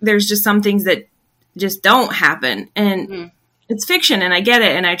there's just some things that just don't happen, and it's fiction, and I get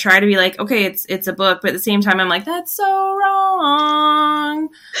it, and I try to be like, okay, it's a book, but at the same time, I'm like, that's so wrong.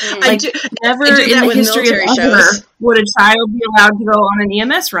 Like, never in the history of ever would a child be allowed to go on an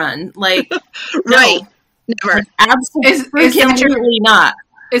EMS run. Like, right. No. Never. Like, absolutely not.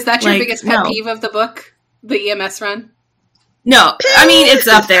 Is that your biggest pet peeve of the book? The EMS run? No. I mean, it's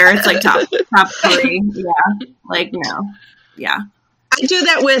up there. It's like top 3. Yeah. Like, no. Yeah. I do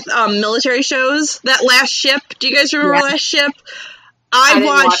that with military shows. That Last Ship. Do you guys remember Last Ship?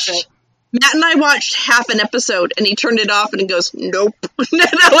 Matt and I watched half an episode, and he turned it off, and he goes, nope. And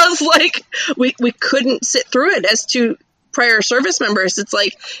I was like, we couldn't sit through it as two prior service members. It's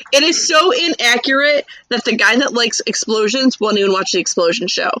like, it is so inaccurate that the guy that likes explosions won't even watch the explosion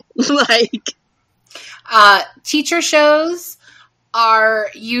show. Like, teacher shows are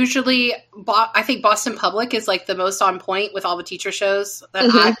usually, I think Boston Public is like the most on point with all the teacher shows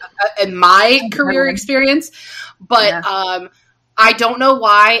that in my career experience. But I don't know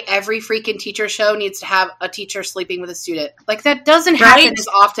why every freaking teacher show needs to have a teacher sleeping with a student. Like, that doesn't happen as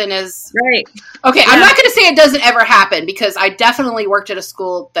often as... Right. Okay, I'm not going to say it doesn't ever happen, because I definitely worked at a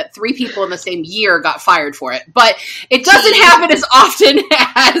school that 3 people in the same year got fired for it. But it doesn't happen as often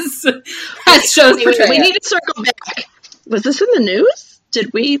as shows portray. We need to circle back. Was this in the news?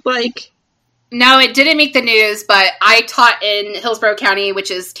 Did we, like... No, it didn't make the news, but I taught in Hillsborough County,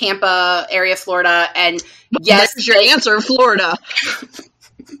 which is Tampa area, Florida, and yes... That's your answer, Florida.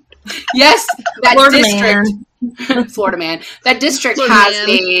 Yes, that Florida district... Man. Florida man. That district Florida has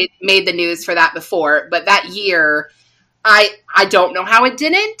man. made the news for that before, but that year, I don't know how it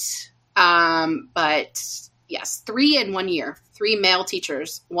didn't, but yes, 3 in 1 year. 3 male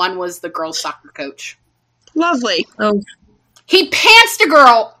teachers. One was the girls' soccer coach. Lovely. Oh. He pantsed a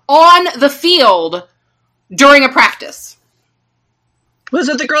girl on the field during a practice. Was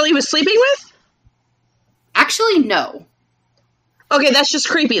it the girl he was sleeping with? Actually, no. Okay, that's just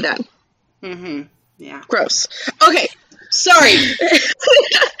creepy then. Mm-hmm. Yeah. Gross. Okay, sorry.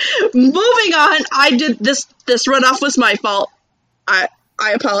 Moving on. I did this runoff was my fault. I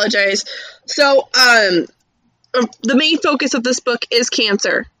apologize. So, the main focus of this book is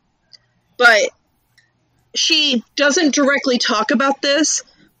cancer. But she doesn't directly talk about this,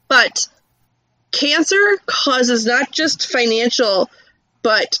 but cancer causes not just financial,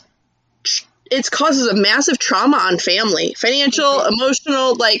 but it causes a massive trauma on family. Financial,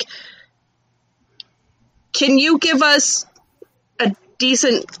 emotional, like, can you give us a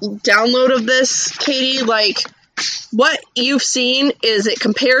decent download of this, Katie? Like, what you've seen, is it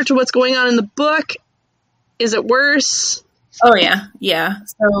compared to what's going on in the book? Is it worse? Oh, yeah. Yeah.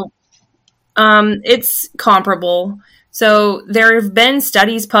 So, it's comparable. So there have been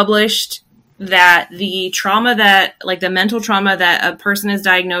studies published that the trauma that, like the mental trauma that a person is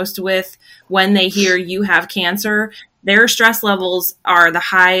diagnosed with when they hear you have cancer their stress levels are the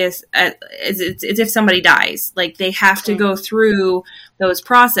highest. It's if somebody dies. Like, they have to go through those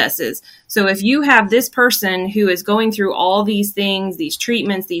processes. So if you have this person who is going through all these things, these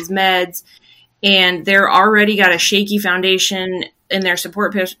treatments, these meds, and they're already got a shaky foundation in their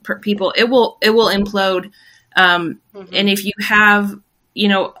support people, it will implode. And if you have,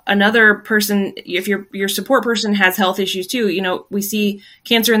 another person, if your support person has health issues too, we see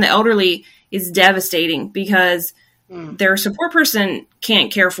cancer in the elderly is devastating because their support person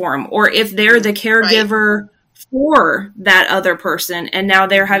can't care for them. Or if they're the caregiver for that other person and now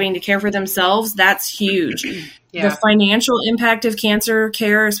they're having to care for themselves, that's huge. The financial impact of cancer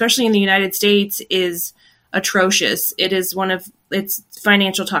care, especially in the United States, is atrocious. It is one of its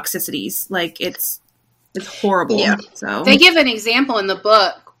financial toxicities. Like, it's horrible. Yeah. So they give an example in the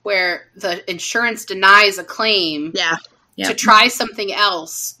book where the insurance denies a claim to try something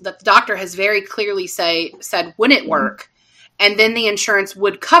else that the doctor has very clearly said wouldn't work, and then the insurance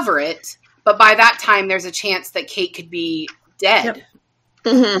would cover it. But by that time, there's a chance that Kate could be dead.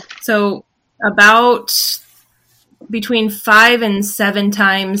 So about between 5 and 7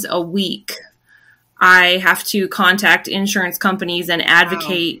 times a week, I have to contact insurance companies and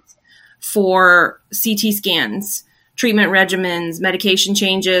advocate for CT scans, treatment regimens, medication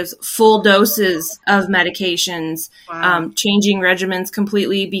changes, full doses of medications, changing regimens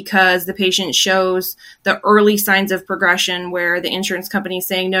completely because the patient shows the early signs of progression where the insurance company is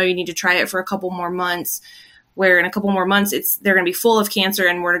saying, no, you need to try it for a couple more months, where in a couple more months they're going to be full of cancer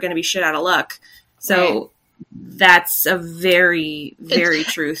and we're going to be shit out of luck. So that's a very, very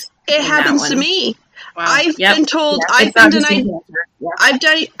truth. It happens to me. Wow. I've been told, I've been denied.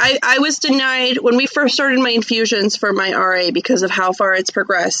 I was denied when we first started my infusions for my RA because of how far it's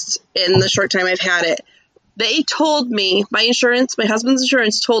progressed in the short time I've had it. They told me, my husband's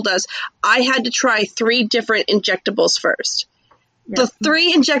insurance told us I had to try 3 different injectables first. The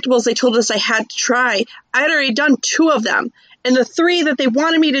 3 injectables they told us I had to try, I had already done 2 of them. And the 3 that they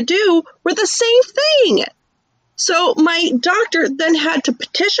wanted me to do were the same thing. So my doctor then had to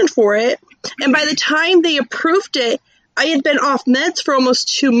petition for it. And by the time they approved it, I had been off meds for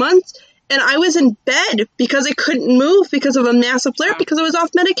almost 2 months. And I was in bed because I couldn't move because of a massive flare because I was off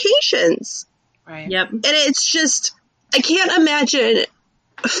medications. Right. Yep. And it's just, I can't imagine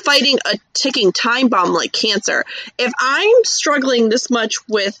fighting a ticking time bomb like cancer. If I'm struggling this much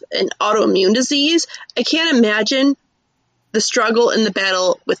with an autoimmune disease, I can't imagine the struggle and the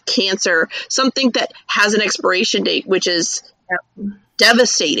battle with cancer, something that has an expiration date, which is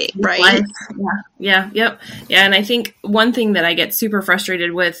devastating, right? Yeah. And I think one thing that I get super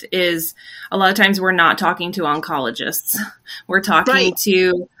frustrated with is a lot of times we're not talking to oncologists. We're talking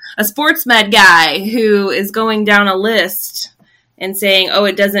to a sports med guy who is going down a list and saying, oh,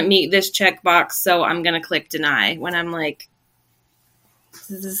 it doesn't meet this checkbox, so I'm going to click deny. When I'm like,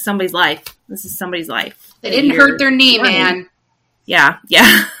 this is somebody's life. They didn't hurt their knee, man. Yeah.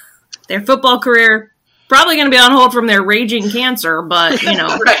 Their football career probably going to be on hold from their raging cancer, but, here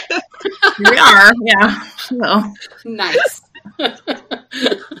we are. Yeah. So. Nice.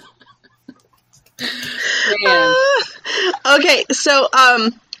 Okay, so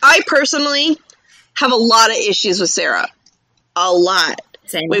I personally have a lot of issues with Sarah. A lot.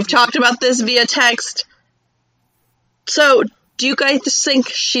 Same. We've talked about this via text. So, do you guys think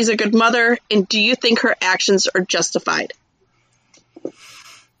she's a good mother, and do you think her actions are justified?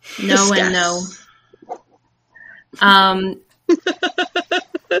 No and no.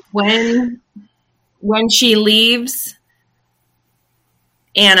 When she leaves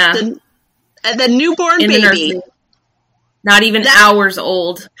Anna, the newborn baby, not even hours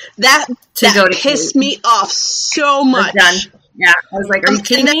old, that pissed me off so much. Done. Yeah, I was like, "Are you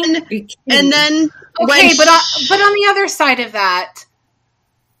kidding me?" And then, okay, but on the other side of that,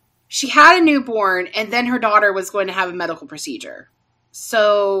 she had a newborn, and then her daughter was going to have a medical procedure.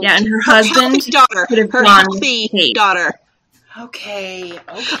 So yeah, and her husband, her healthy daughter. Okay.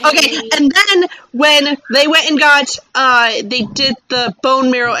 And then when they went and got, they did the bone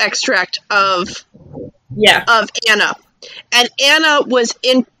marrow extract of Anna, and Anna was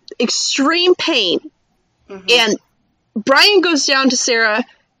in extreme pain, and Brian goes down to Sarah.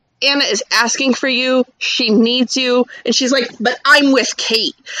 Anna is asking for you. She needs you. And she's like, but I'm with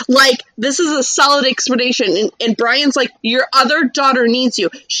Kate. Like, this is a solid explanation. And Brian's like, your other daughter needs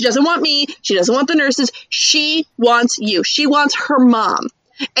you. She doesn't want me. She doesn't want the nurses. She wants you. She wants her mom.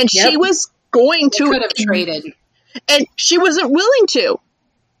 And she was going to. Could have traded. And she wasn't willing to.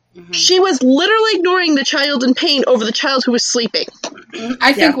 She was literally ignoring the child in pain over the child who was sleeping.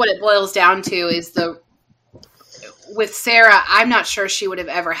 I think what it boils down to is with Sarah, I'm not sure she would have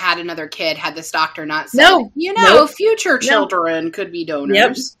ever had another kid had this doctor not said, future children could be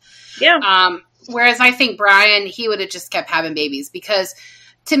donors. Yep. Yeah. Whereas I think Brian, he would have just kept having babies because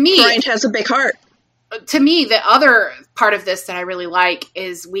to me... Brian has a big heart. To me, the other part of this that I really like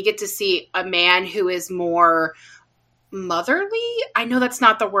is we get to see a man who is more motherly. I know that's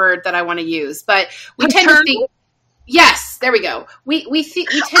not the word that I want to use, but we tend to think... Yes, there we go. We tend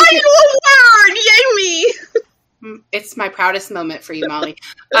to... I know a word! Yay me! It's my proudest moment for you, Molly.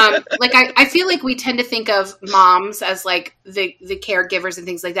 I feel like we tend to think of moms as like the caregivers and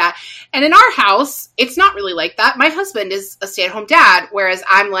things like that. And in our house, it's not really like that. My husband is a stay-at-home dad, whereas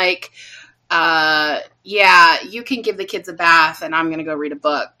I'm like... you can give the kids a bath and I'm going to go read a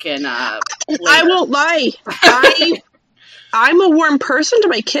book. And I won't lie. I'm a warm person to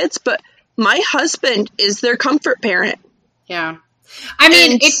my kids, but my husband is their comfort parent. Yeah. I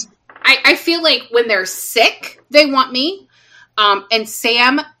mean, I feel like when they're sick, they want me. And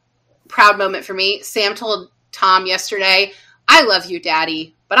Sam, proud moment for me. Sam told Tom yesterday, I love you,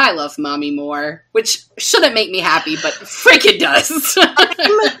 Daddy, but I love Mommy more, which shouldn't make me happy, but freaking does.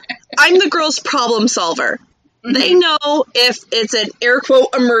 I'm the girl's problem solver. Mm-hmm. They know if it's an air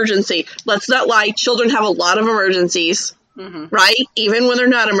quote emergency. Let's not lie. Children have a lot of emergencies, right? Even when they're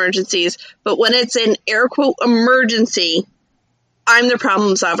not emergencies. But when it's an air quote emergency, I'm the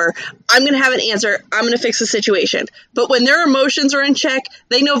problem solver. I'm going to have an answer. I'm going to fix the situation. But when their emotions are in check,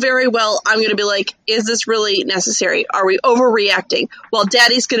 they know very well I'm going to be like, is this really necessary? Are we overreacting? Well,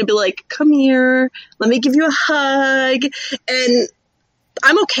 Daddy's going to be like, come here. Let me give you a hug. And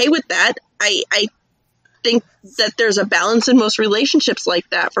I'm okay with that. I think that there's a balance in most relationships like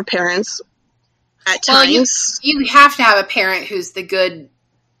that for parents at times. Well, you have to have a parent who's the good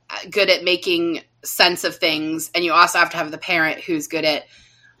at making sense of things, and you also have to have the parent who's good at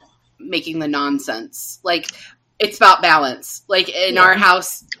making the nonsense. Like, it's about balance. Like, in our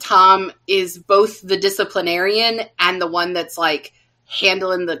house, Tom is both the disciplinarian and the one that's, like,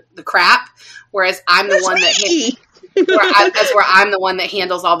 handling the crap, whereas I'm the one that... where I'm the one that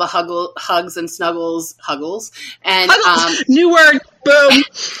handles all the hugs and snuggles, and new word, boom.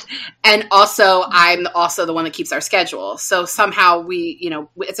 And also, I'm also the one that keeps our schedule. So somehow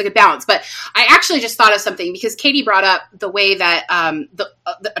it's a good balance. But I actually just thought of something because Katie brought up the way that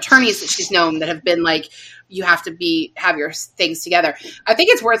the attorneys that she's known that have been like, you have to have your things together. I think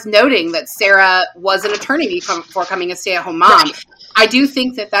it's worth noting that Sarah was an attorney before becoming a stay-at-home mom. Right. I do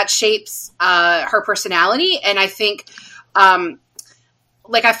think that shapes her personality, and I think, I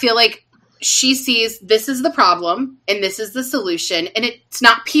feel like she sees this is the problem and this is the solution, and it's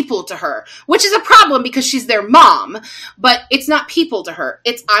not people to her, which is a problem because she's their mom, but it's not people to her.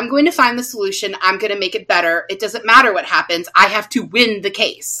 It's, I'm going to find the solution. I'm going to make it better. It doesn't matter what happens. I have to win the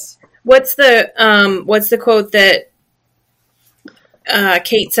case. What's the quote that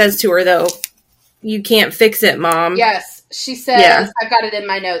Kate says to her, though? You can't fix it, Mom. Yes. She says, I've got it in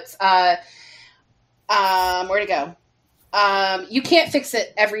my notes. Where'd it go? You can't fix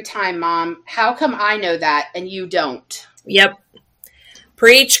it every time, Mom. How come I know that and you don't? Yep.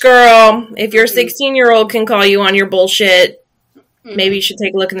 Preach, girl. If your 16-year-old can call you on your bullshit, maybe you should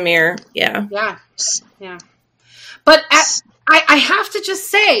take a look in the mirror. Yeah. Yeah. But I have to just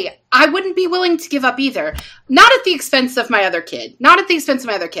say, I wouldn't be willing to give up either. Not at the expense of my other kid.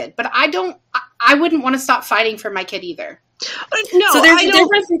 But I wouldn't want to stop fighting for my kid either. No, so there's a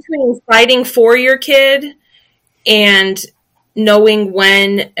difference between fighting for your kid and knowing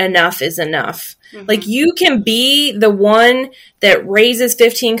when enough is enough. Mm-hmm. Like, you can be the one that raises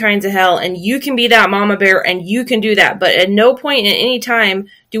 15 kinds of hell, and you can be that mama bear, and you can do that. But at no point in any time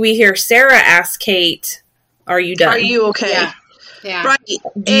do we hear Sarah ask Kate, are you done? Are you okay? Yeah. Right.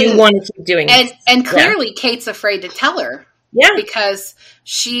 Do you want to keep doing it? And clearly Kate's afraid to tell her. Yeah. Because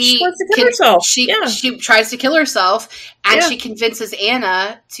she wants to kill herself. She tries to kill herself, and she convinces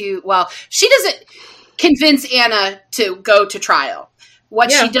Anna to, she doesn't convince Anna to go to trial.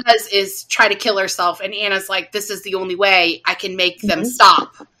 What she does is try to kill herself, and Anna's like, this is the only way I can make them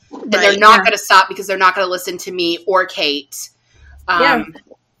stop. And they're not going to stop because they're not going to listen to me or Kate. And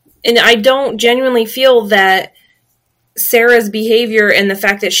I don't genuinely feel that Sarah's behavior and the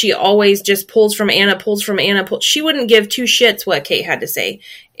fact that she always just pulls from Anna, she wouldn't give two shits what Kate had to say.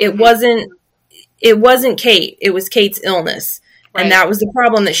 It wasn't Kate. It was Kate's illness. Right. And that was the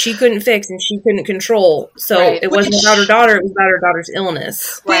problem that she couldn't fix and she couldn't control. So it wasn't about her daughter. It was about her daughter's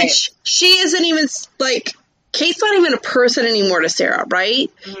illness. Which she isn't even, like, Kate's not even a person anymore to Sarah,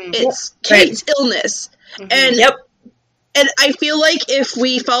 right? Mm-hmm. It's Kate's illness. Mm-hmm. And I feel like if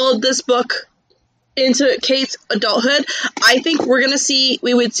we followed this book into Kate's adulthood, I think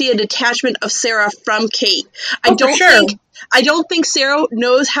we would see a detachment of Sarah from Kate. I don't think Sarah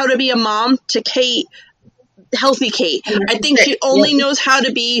knows how to be a mom to Kate, healthy Kate. I think she only knows how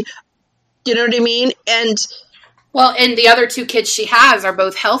to be, you know what I mean? And the other two kids she has are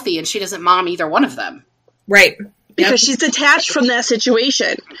both healthy, and she doesn't mom either one of them. Right. Because she's detached from that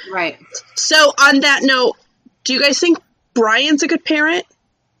situation. Right. So on that note, do you guys think Brian's a good parent?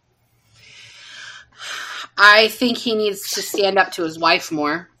 I think he needs to stand up to his wife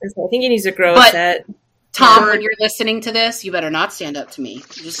more. I think he needs to grow a set. Tom, when you're listening to this, you better not stand up to me.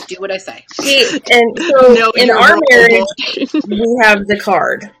 Just do what I say. And so in our marriage, we have the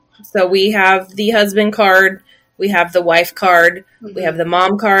card. So we have the husband card, we have the wife card, we have the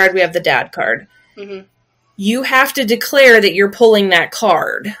mom card, we have the dad card. Mm-hmm. You have to declare that you're pulling that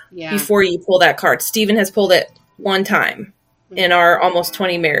card before you pull that card. Stephen has pulled it one time in our almost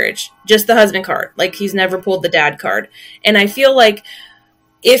 20 marriage. Just the husband card. Like, he's never pulled the dad card. And I feel like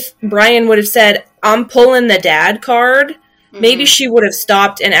if Brian would have said, I'm pulling the dad card, maybe she would have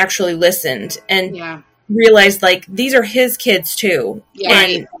stopped and actually listened and realized, like, these are his kids too. Yeah.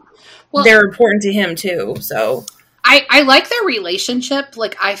 And they're important to him too. So I like their relationship.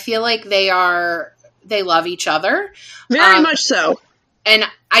 Like, I feel like they love each other. Very much so. And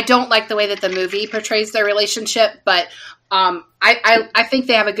I don't like the way that the movie portrays their relationship, but I think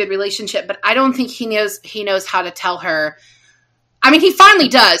they have a good relationship, but I don't think he knows how to tell her. I mean, he finally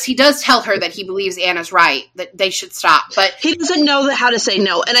does. He does tell her that he believes Anna's right, that they should stop, but he doesn't know how to say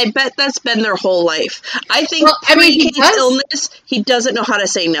no. And I bet that's been their whole life. I think Kate's illness, he doesn't know how to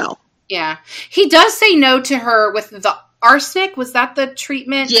say no. Yeah. He does say no to her with the arsenic. Was that the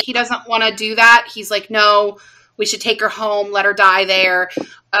treatment? Yeah. He doesn't want to do that. He's like, no, we should take her home, let her die there,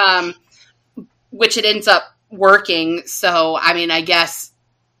 which it ends up working. So, I mean, I guess,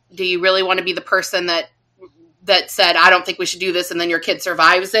 do you really want to be the person that said, I don't think we should do this, and then your kid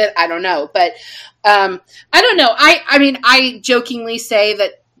survives it? I don't know. But I don't know. I mean, I jokingly say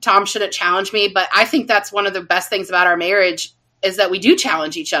that Tom shouldn't challenge me, but I think that's one of the best things about our marriage is that we do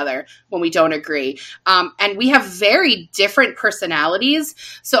challenge each other when we don't agree. And we have very different personalities.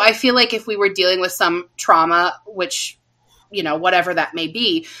 So I feel like if we were dealing with some trauma, which, you know, whatever that may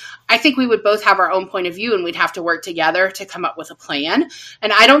be, I think we would both have our own point of view and we'd have to work together to come up with a plan.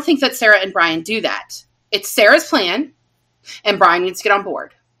 And I don't think that Sarah and Brian do that. It's Sarah's plan and Brian needs to get on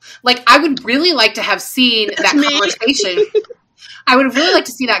board. Like, I would really like to have seen that conversation. I would really like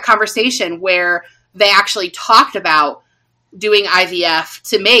to see that conversation where they actually talked about doing IVF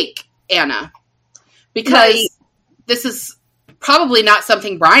to make Anna, because this is probably not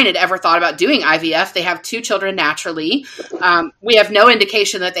something Brian had ever thought about doing IVF. They have 2 children naturally. We have no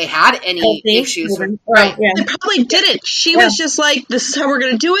indication that they had any issues. Right. Yeah. They probably didn't. She was just like, this is how we're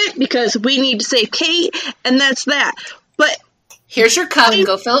going to do it because we need to save Kate, and that's that. But here's your cup.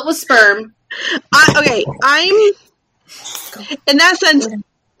 Go fill it with sperm. I'm in that sense,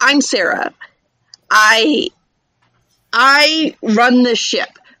 I'm Sarah. I run this ship,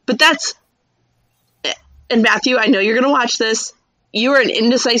 but that's, and Matthew, I know you're going to watch this. You are an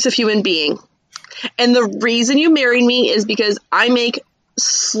indecisive human being. And the reason you married me is because I make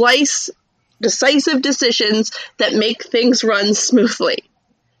decisive decisions that make things run smoothly.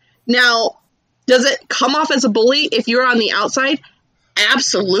 Now, does it come off as a bully if you're on the outside?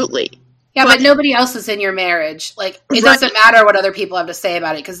 Absolutely. Yeah, but nobody else is in your marriage. Like, it doesn't matter what other people have to say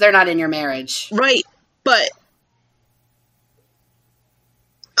about it because they're not in your marriage. Right. But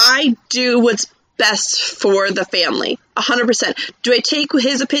I do what's best for the family, 100%. Do I take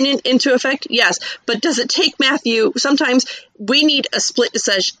his opinion into effect? Yes. But does it take Matthew? Sometimes we need a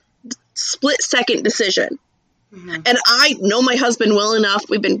split-second decision. Mm-hmm. And I know my husband well enough.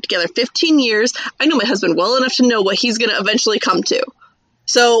 We've been together 15 years. I know my husband well enough to know what he's going to eventually come to.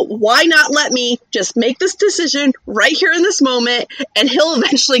 So why not let me just make this decision right here in this moment, and he'll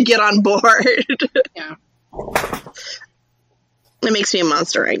eventually get on board. Yeah. It makes me a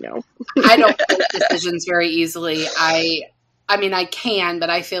monster, I know. I don't make decisions very easily. I mean, I can, but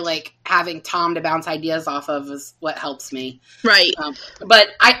I feel like having Tom to bounce ideas off of is what helps me. Right. But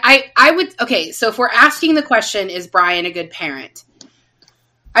I would, okay, so if we're asking the question, is Brian a good parent?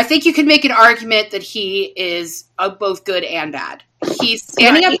 I think you could make an argument that he is both good and bad. He's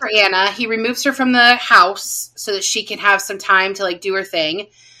standing up for Anna. He removes her from the house so that she can have some time to, like, do her thing.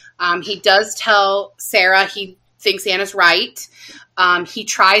 He does tell Sarah he thinks Anna's right. He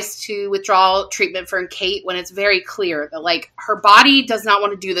tries to withdraw treatment for Kate when it's very clear that, like, her body does not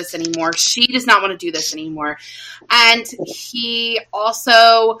want to do this anymore. She does not want to do this anymore. And he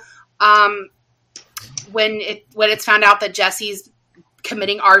also, when it's found out that Jesse's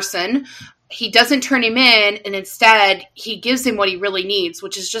committing arson, he doesn't turn him in, and instead he gives him what he really needs,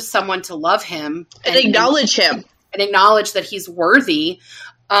 which is just someone to love him and acknowledge him and acknowledge that he's worthy.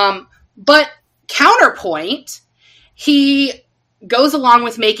 But counterpoint, he goes along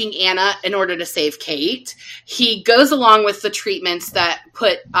with making Anna in order to save Kate. He goes along with the treatments that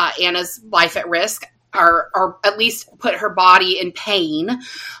put Anna's life at risk, or at least put her body in pain.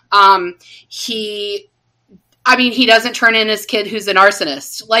 He doesn't turn in his kid who's an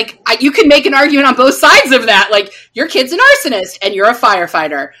arsonist. Like, you can make an argument on both sides of that. Like, your kid's an arsonist and you're a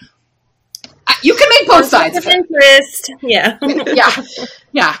firefighter. You can make both sides of interest. Yeah.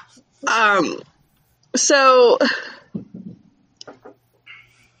 Yeah. So,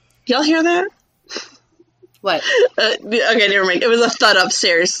 y'all hear that? What? Okay, never mind. It was a thud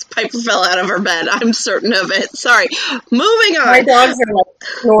upstairs. Piper fell out of her bed. I'm certain of it. Sorry. Moving on. My dogs are like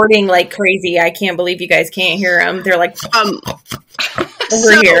snorting like crazy. I can't believe you guys can't hear them. They're like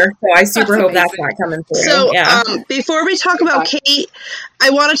over here. So I super hope that's not coming through. So, before we talk about Kate,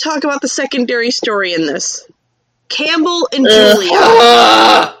 I want to talk about the secondary story in this. Campbell and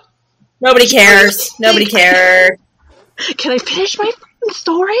Julia. Nobody cares. Nobody cares. Can I finish my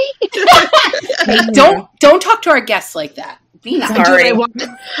story? Don't talk to our guests like that. Be nice.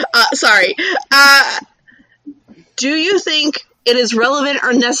 Sorry. Do you think it is relevant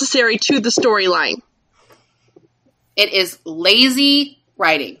or necessary to the storyline? It is lazy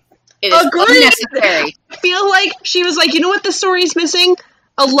writing. It is unnecessary. I feel like she was like, you know what the story's missing?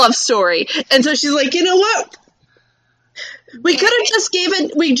 A love story. And so she's like, you know what? We could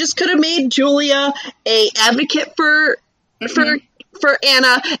have made Julia a advocate for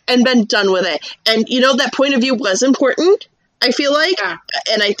Anna and been done with it. And, that point of view was important, I feel like. Yeah.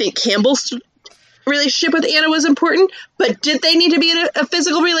 And I think Campbell's relationship with Anna was important. But did they need to be in a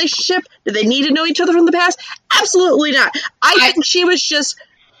physical relationship? Did they need to know each other from the past? Absolutely not. I think she was just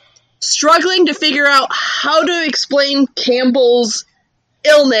struggling to figure out how to explain Campbell's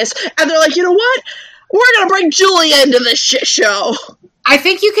illness. And they're like, you know what? We're going to bring Julia into this shit show. I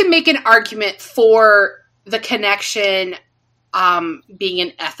think you can make an argument for the connection being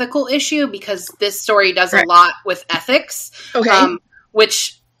an ethical issue, because this story does a lot with ethics. Okay.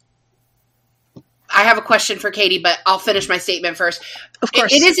 Which I have a question for Katie, but I'll finish my statement first. Of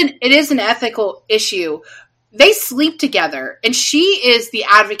course. It is an ethical issue. They sleep together, and she is the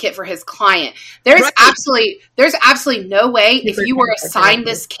advocate for his client. There's absolutely no way, if you were assigned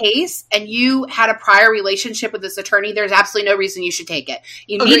this case and you had a prior relationship with this attorney, there's absolutely no reason you should take it.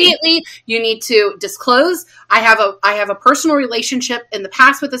 Immediately, you need to disclose, I have a personal relationship in the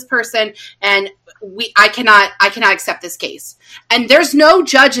past with this person, and I cannot accept this case. And there's no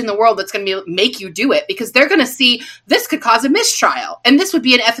judge in the world that's going to make you do it, because they're going to see this could cause a mistrial, and this would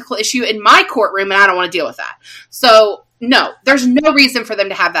be an ethical issue in my courtroom, and I don't want to deal with that. So no, there's no reason for them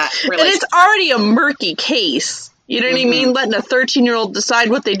to have that relationship. And it's already a murky case. You know what I mean? Letting a 13-year-old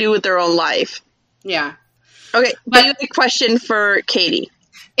decide what they do with their own life. Yeah. Okay, but you have a question for Katie.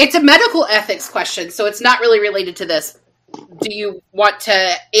 It's a medical ethics question, so it's not really related to this. Do you want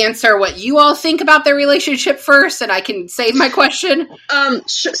to answer what you all think about their relationship first, and I can save my question?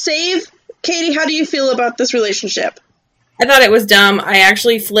 Save. Katie, how do you feel about this relationship? I thought it was dumb. I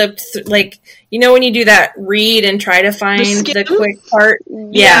actually flipped, when you do that read and try to find the quick part?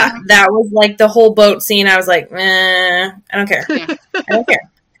 Yeah, that was like the whole boat scene. I was like, I don't care. Yeah. I don't care.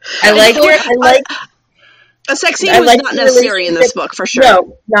 I liked it. A sex scene was not necessary in this book, for sure.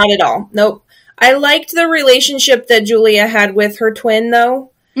 No, not at all. Nope. I liked the relationship that Julia had with her twin,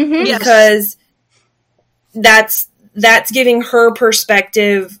 though, because that's giving her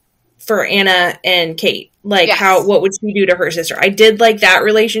perspective for Anna and Kate. What would she do to her sister? I did like that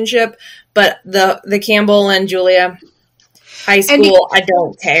relationship, but the Campbell and Julia high school, I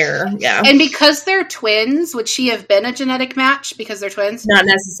don't care. Yeah. And because they're twins, would she have been a genetic match because they're twins? Not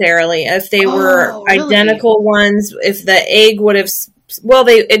necessarily. If they were identical ones, if the egg would have... Well,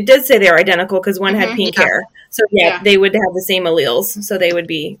 it did say they were identical because one had pink hair. So, they would have the same alleles. So, they would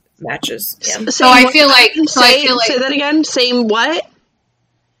be matches. Yeah. So, I feel like... Say that again. Same what?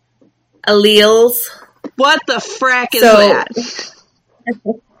 Alleles. What the frack is that?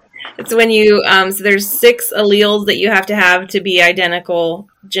 It's when you... so, there's 6 alleles that you have to have to be identical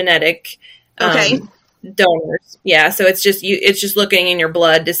genetic donors. Yeah, so it's just looking in your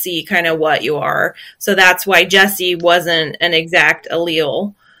blood to see kind of what you are. So that's why Jessie wasn't an exact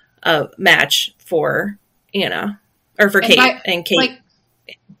allele match for Anna or for Kate and Kate.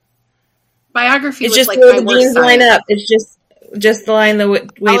 Biography it's was just like where my the worst genes line up. It's just the line the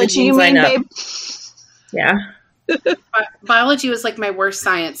way the genes line up. Babe. Yeah. Biology was like my worst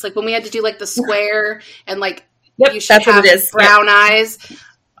science. Like when we had to do like the square and you should that's have what it is. brown eyes.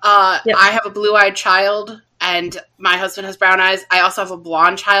 I have a blue-eyed child, and my husband has brown eyes. I also have a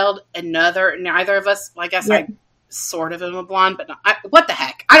blonde child, and neither of us, well, I guess I sort of am a blonde, but what the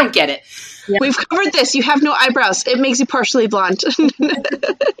heck? I don't get it. Yeah. We've covered this. You have no eyebrows. It makes you partially blonde.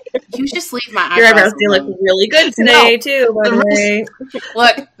 You just leave my eyebrows. Your eyebrows do look really good today, too, by the way.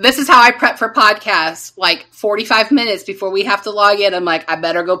 Look, this is how I prep for podcasts. Like 45 minutes before we have to log in, I'm like, I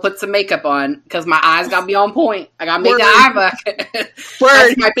better go put some makeup on because my eyes got to be on point. I got to make the eye back.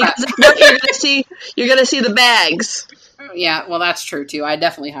 Word. You're going to see the bags. Yeah, well, that's true, too. I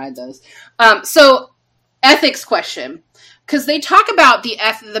definitely hide those. So, ethics question. Because they talk about the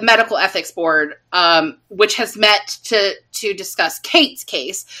medical ethics board, which has met to discuss Kate's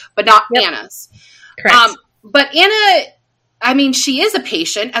case, but not Anna's. Correct. But Anna, I mean, she is a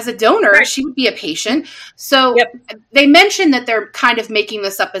patient. As a donor, right. She would be a patient. So they mentioned that they're kind of making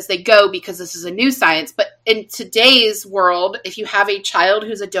this up as they go because this is a new science. But in today's world, if you have a child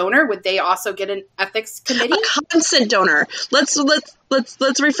who's a donor, would they also get an ethics committee? A constant donor. Let's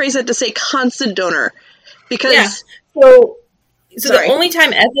rephrase it to say constant donor. Because So the only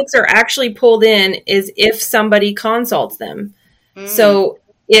time ethics are actually pulled in is if somebody consults them. So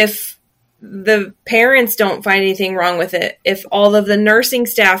if the parents don't find anything wrong with it, if all of the nursing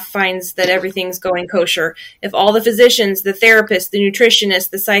staff finds that everything's going kosher, if all the physicians, the therapists, the nutritionists,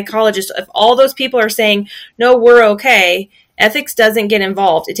 the psychologists, if all those people are saying, no, we're okay, ethics doesn't get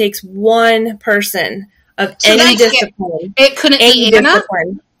involved. It takes one person of any discipline. It couldn't be Anna?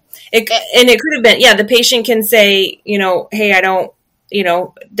 And it could have been, the patient can say, hey, I don't,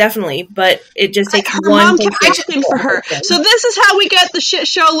 definitely, but it just takes one mom can action for her. So this is how we get the shit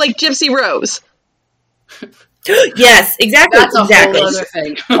show like Gypsy Rose. Yes, exactly. That's a whole other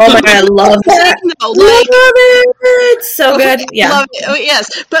thing. Oh my God, I love that. Love it. So good. Yeah. Love it. Oh,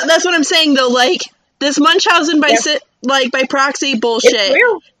 yes. But that's what I'm saying though, like this Munchausen by proxy bullshit. It's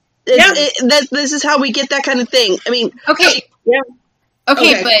real. This is how we get that kind of thing. I mean, okay.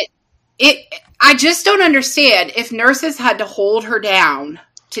 Okay, but I just don't understand if nurses had to hold her down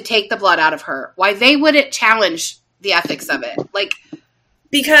to take the blood out of her, why they wouldn't challenge the ethics of it. Like,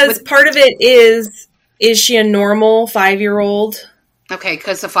 because part of it is she a normal 5-year-old? Okay,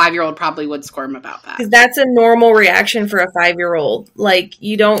 because a 5-year-old probably would squirm about that. Because that's a normal reaction for a 5-year-old. Like,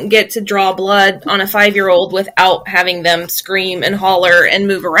 you don't get to draw blood on a 5-year-old without having them scream and holler and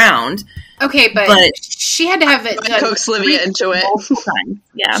move around. Okay, but she had to have it done. Coax Livia into it.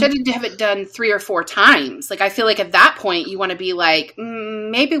 Yeah. She had to have it done 3 or 4 times. Like, I feel like at that point, you want to be like,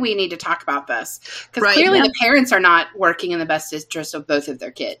 maybe we need to talk about this. Because clearly the parents are not working in the best interest of both of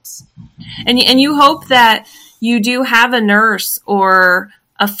their kids. And you hope that you do have a nurse or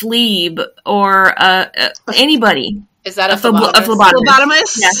a phlebe or anybody. Is that a phlebotomist?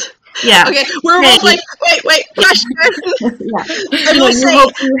 Phlebotomist? Yeah. Yeah. Okay, we're both like, wait, question. You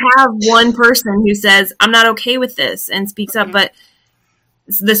hope you have one person who says, I'm not okay with this and speaks up, but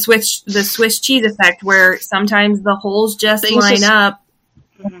the Swiss cheese effect where sometimes the holes just line up.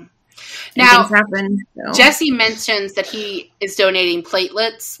 Mm-hmm. Now, things happen. So. Jesse mentions that he is donating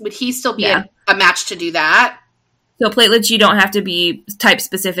platelets. Would he still be a match to do that? So platelets, you don't have to be type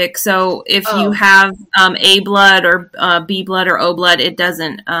specific. So if you have A blood or B blood or O blood, it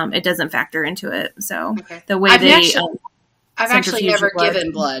doesn't factor into it. So the way I've actually never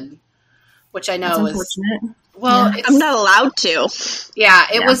given blood, which I know is unfortunate. Well, I'm not allowed to. Yeah,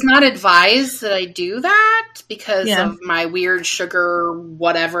 it was not advised that I do that because of my weird sugar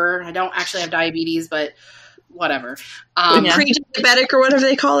whatever. I don't actually have diabetes, but whatever. Pre-diabetic or whatever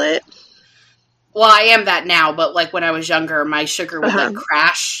they call it. Well, I am that now, but like when I was younger, my sugar would like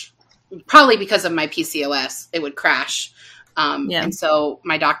crash. Probably because of my PCOS, it would crash. And so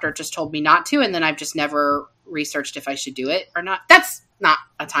my doctor just told me not to, and then I've just never researched if I should do it or not. That's not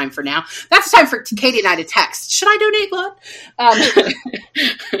a time for now. That's a time for Katie and I to text. Should I donate blood?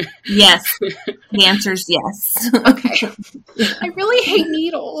 Yes. The answer is yes. Okay. I really hate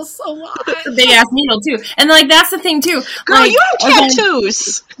needles a lot. It's a big-ass needle, too. And, like, that's the thing, too. Girl, like, you have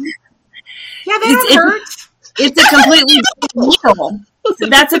tattoos. Yeah, they don't hurt. It's a completely different needle.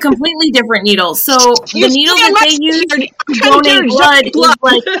 That's a completely different needle. So the needle that they use to donate blood is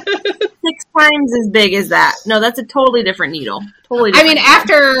like 6 times as big as that. No, that's a totally different needle. Totally different. I mean,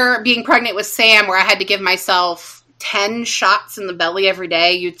 after being pregnant with Sam, where I had to give myself 10 shots in the belly every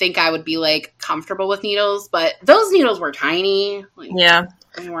day, you'd think I would be like comfortable with needles, but those needles were tiny. Like, yeah.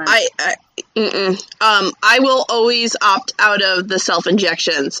 I will always opt out of the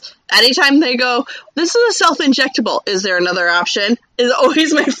self-injections. Anytime they go, this is a self-injectable, is there another option? Is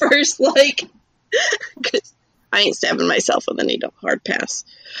always my first, like, cause I ain't stabbing myself with a needle. Hard pass.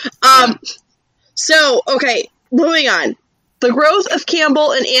 So, okay, moving on. The growth of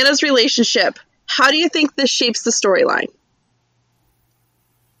Campbell and Anna's relationship. How do you think this shapes the storyline?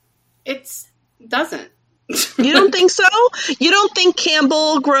 It doesn't. You don't think so? You don't think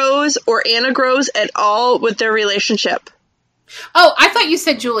Campbell grows or Anna grows at all with their relationship? Oh, I thought you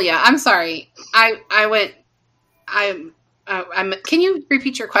said Julia. I'm sorry. Can you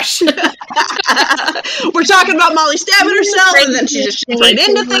repeat your question? We're talking about Molly stabbing herself, and then she just shoots right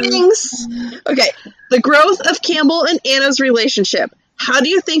into things. Okay. The growth of Campbell and Anna's relationship. How do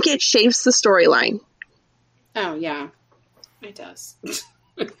you think it shapes the storyline? Oh, yeah. It does.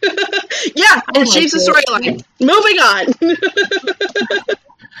 Yeah, it shapes the storyline. Moving on.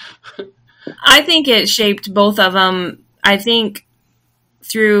 I think it shaped both of them. I think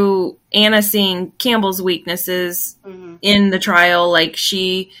through Anna seeing Campbell's weaknesses in the trial, like,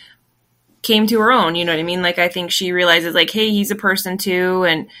 she came to her own, you know what I mean? Like, I think she realizes, like, hey, he's a person too.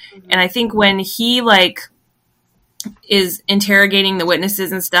 And I think when he, like, is interrogating the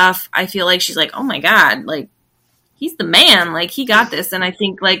witnesses and stuff, I feel like she's like, oh my God, like, he's the man, like, he got this. And I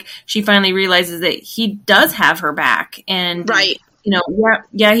think, like, she finally realizes that he does have her back. And, right. You know,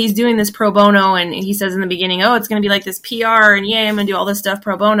 yeah, he's doing this pro bono, and he says in the beginning, oh, it's going to be like this PR, and I'm going to do all this stuff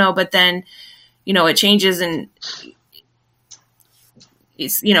pro bono. But then, you know, it changes, and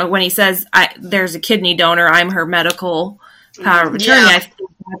it's, you know, when he says, there's a kidney donor, I'm her medical power of attorney, I think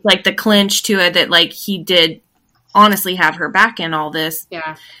that's like the clinch to it, that, like, he did honestly have her back in all this.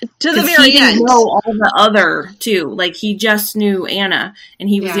 Yeah. To the very he end. didn't know all the other two. Like, he just knew Anna, and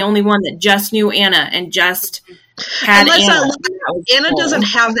he was the only one that just knew Anna and just had Anna. Anna doesn't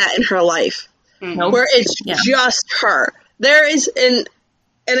have that in her life, where it's just her. There is, and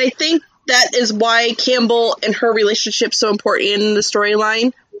I think that is why Campbell and her relationship is so important in the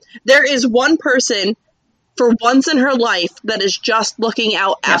storyline. There is one person for once in her life that is just looking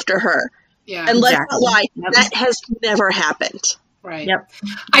out after her. Yeah, and let's not lie, that has never happened. Right. Yep.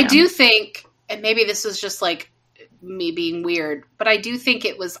 I do think, and maybe this is just like me being weird, but I do think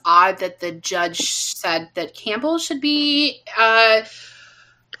it was odd that the judge said that Campbell should be her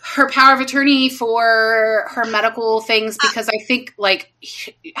power of attorney for her medical things, because I think, like,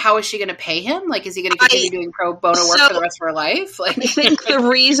 how is she going to pay him? Like, is he going to continue doing pro bono work for the rest of her life? Like, I think the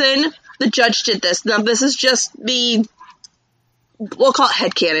reason the judge did this, now this is just me, we'll call it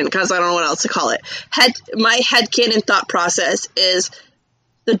headcanon because I don't know what else to call it. My headcanon thought process is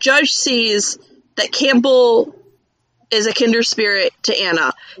the judge sees that Campbell is a kindred spirit to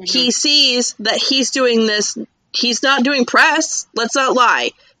Anna. He sees that he's doing this. He's not doing press. Let's not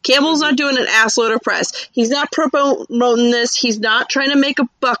lie. Campbell's not doing an assload of press. He's not promoting this. He's not trying to make a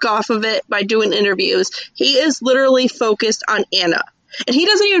buck off of it by doing interviews. He is literally focused on Anna. And he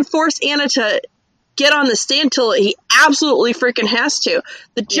doesn't even force Anna to get on the stand till he absolutely freaking has to.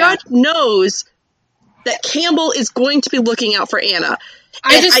 The judge knows that Campbell is going to be looking out for Anna.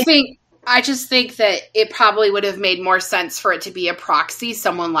 I just think that it probably would have made more sense for it to be a proxy,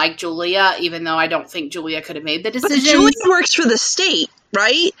 someone like Julia, even though I don't think Julia could have made the decision. But Julia works for the state,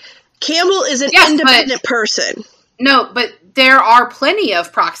 right? Campbell is an independent person. No, but there are plenty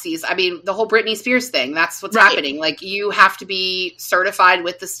of proxies. I mean, the whole Britney Spears thing, that's what's happening. Like, you have to be certified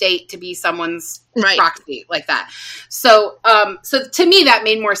with the state to be someone's proxy like that. So, so to me, that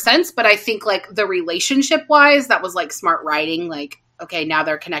made more sense. But I think, like, the relationship-wise, that was, like, smart writing. Like, okay, now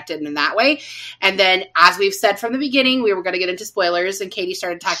they're connected in that way. And then, as we've said from the beginning, we were going to get into spoilers, and Katie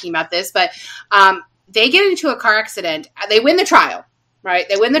started talking about this, but they get into a car accident. They win the trial, right?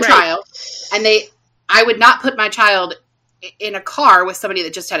 They win the trial, and I would not put my child in a car with somebody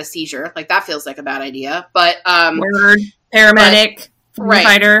that just had a seizure. Like, that feels like a bad idea. But word, paramedic,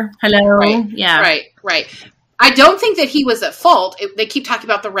 fighter, hello, right. I don't think that he was at fault. They keep talking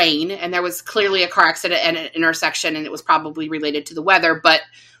about the rain, and there was clearly a car accident at an intersection, and it was probably related to the weather, but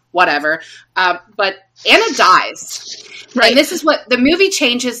whatever. But Anna dies. Right. And this is what the movie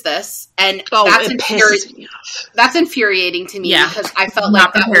changes this, and that's infuriating to me because I felt like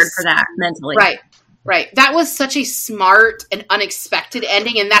not prepared for that mentally. Right. That was such a smart and unexpected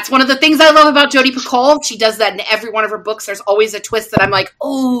ending, and that's one of the things I love about Jodi Picoult. She does that in every one of her books. There's always a twist that I'm like,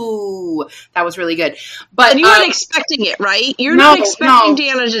 oh, that was really good. But you weren't expecting it, right? You're not expecting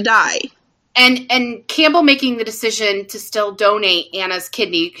Anna to die. And Campbell making the decision to still donate Anna's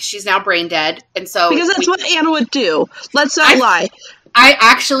kidney because she's now brain dead, and so because that's what Anna would do. Let's not lie. I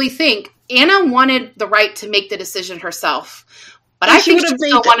actually think Anna wanted the right to make the decision herself, but I think she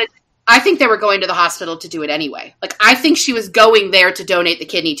still wanted. I think they were going to the hospital to do it anyway. Like, I think she was going there to donate the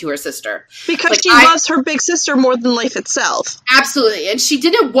kidney to her sister. Because like, she loves her big sister more than life itself. Absolutely. And she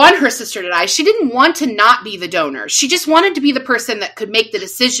didn't want her sister to die. She didn't want to not be the donor. She just wanted to be the person that could make the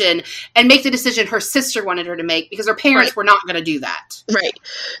decision and make the decision her sister wanted her to make because her parents were not going to do that. Right.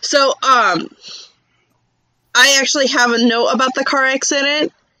 So, I actually have a note about the car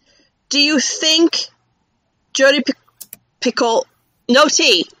accident. Do you think Jodi Piccolo?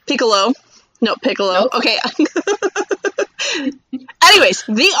 Piccolo. Nope. Okay. Anyways,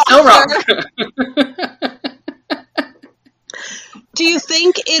 the author. Do you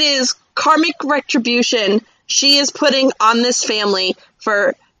think it is karmic retribution she is putting on this family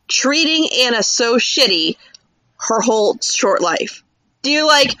for treating Anna so shitty her whole short life? Do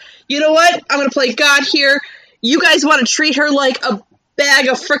you you know what? I'm going to play God here. You guys want to treat her like a bag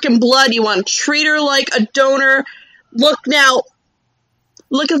of frickin' blood. You want to treat her like a donor.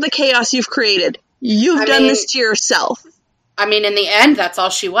 Look at the chaos you've created. You've done this to yourself. I mean, in the end, that's all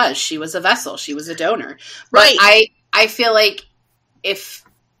she was. She was a vessel. She was a donor. But right. I feel like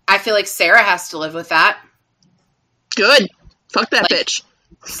Sarah has to live with that. Good. Fuck that bitch.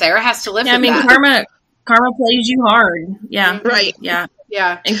 Sarah has to live with that. I mean, karma plays you hard. Yeah. Right. Yeah.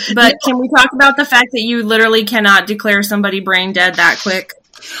 Yeah. But can we talk about the fact that you literally cannot declare somebody brain dead that quick?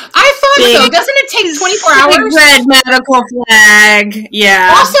 I thought so. Doesn't it take 24 hours? Red medical flag.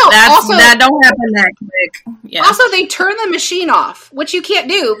 Yeah. Also, that don't happen that quick. Yeah. Also, they turn the machine off, which you can't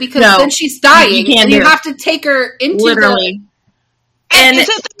do because then she's dying, you have to take her into literally. And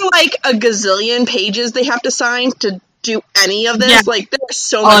isn't there like a gazillion pages they have to sign to do any of this? Yeah. Like, there's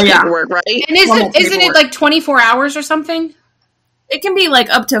so much paperwork, right? And isn't it like 24 hours or something? It can be like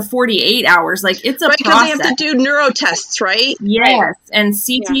up to 48 hours. Like, it's a process. Because they have to do neuro tests, right? Yes, and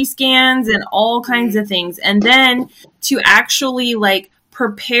CT scans and all kinds of things. And then to actually,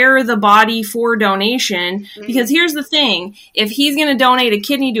 prepare the body for donation. Because here's the thing. If he's going to donate a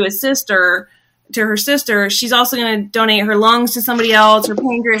kidney to her sister, she's also going to donate her lungs to somebody else, her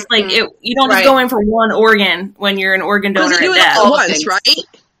pancreas. You don't just go in for one organ when you're an organ donor at death. All once, right?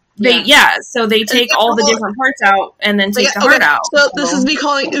 So they take all the different parts out and then take the heart out. So this is me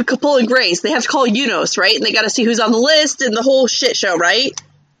pulling Grace. They have to call UNOS, right? And they got to see who's on the list and the whole shit show, right?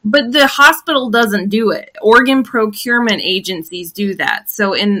 But the hospital doesn't do it. Organ procurement agencies do that.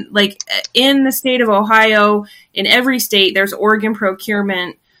 So in the state of Ohio, in every state, there's organ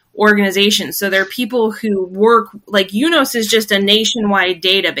procurement organizations. So there are people who work, UNOS is just a nationwide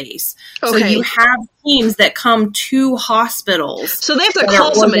database. Okay. So you have teams that come to hospitals. So they have to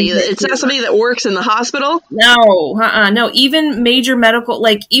call somebody. It's not somebody that works in the hospital? No. Even major medical,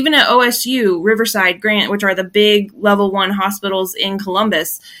 even at OSU, Riverside, Grant, which are the big level 1 hospitals in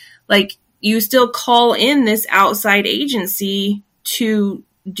Columbus, you still call in this outside agency to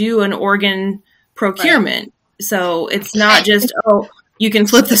do an organ procurement. Right. So it's not just, you can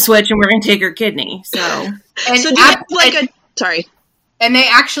flip the switch and we're going to take her kidney. So sorry. And they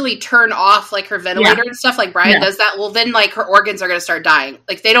actually turn off her ventilator and stuff like Brian does that. Well, then her organs are going to start dying.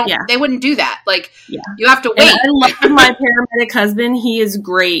 They wouldn't do that. You have to wait. And I love my paramedic husband. He is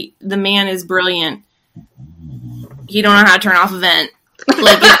great. The man is brilliant. He don't know how to turn off a vent.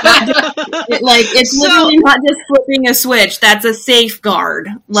 It's literally not just flipping a switch. That's a safeguard.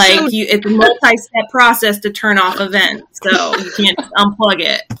 It's a multi-step process to turn off a vent, so you can't unplug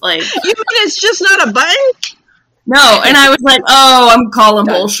it. You mean it's just not a button? No, and I was I'm calling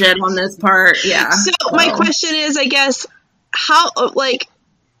bullshit on this part. Yeah. So my question is, I guess, how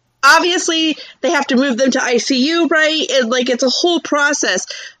obviously they have to move them to ICU, right? And it's a whole process.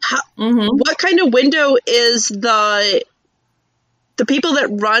 What kind of window is the people that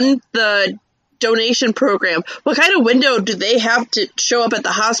run the donation program, what kind of window do they have to show up at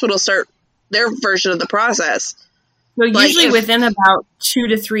the hospital, start their version of the process? So usually within about 2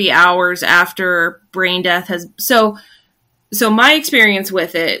 to 3 hours after brain death has... So my experience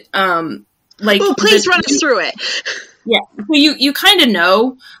with it, please run us through it. Yeah. So you kind of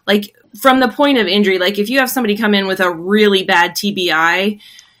know, from the point of injury, if you have somebody come in with a really bad TBI,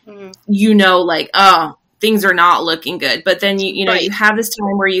 you know, things are not looking good. But then, you have this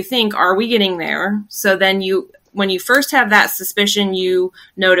time where you think, are we getting there? So then when you first have that suspicion, you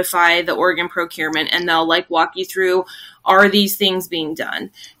notify the organ procurement and they'll walk you through, are these things being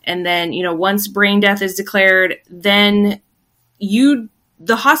done? And then, once brain death is declared, then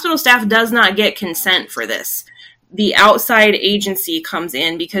the hospital staff does not get consent for this. The outside agency comes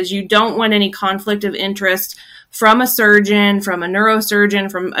in because you don't want any conflict of interest from a surgeon, from a neurosurgeon,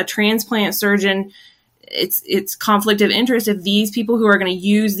 from a transplant surgeon. it's conflict of interest if these people who are going to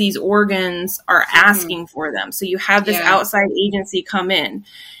use these organs are asking for them. So you have this outside agency come in,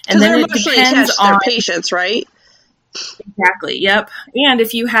 and then it depends on their patients, right? Exactly. Yep. And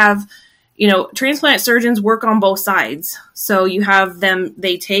if you have, transplant surgeons work on both sides. So you have them,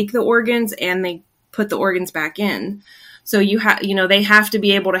 they take the organs and they put the organs back in. So they have to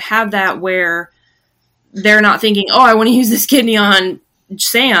be able to have that where they're not thinking, oh, I want to use this kidney on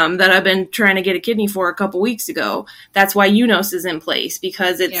Sam that I've been trying to get a kidney for a couple weeks ago. That's why UNOS is in place,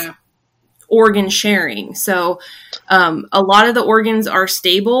 because it's organ sharing. So a lot of the organs are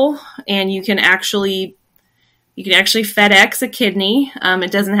stable, and you can actually FedEx a kidney.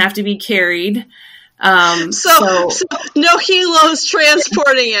 It doesn't have to be carried. So no kilos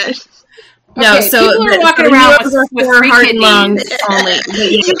transporting it. No, okay, so people are walking around with heart and lungs only.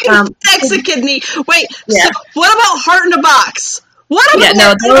 You can FedEx a kidney. Wait, so what about heart in a box? What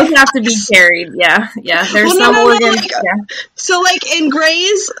about those have to be carried. Yeah. There's some organs. So, in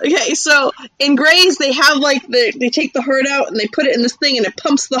Grays, in Grays they have they take the heart out and they put it in this thing and it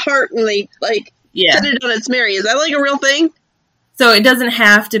pumps the heart and they set it on its merry. Is that a real thing? So it doesn't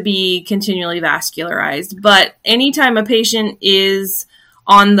have to be continually vascularized, but anytime a patient is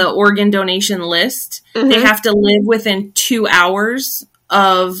on the organ donation list, they have to live within 2 hours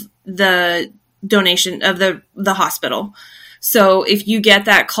of the donation of the hospital. So if you get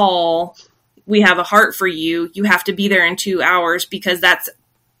that call, we have a heart for you, you have to be there in 2 hours, because that's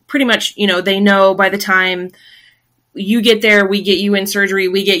pretty much, they know by the time you get there, we get you in surgery,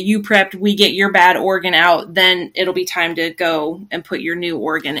 we get you prepped, we get your bad organ out, then it'll be time to go and put your new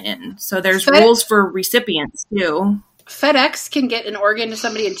organ in. So there's rules for recipients too. FedEx can get an organ to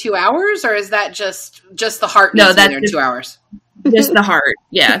somebody in 2 hours, or is that just the heart? No, that's in 2 hours. Just the heart.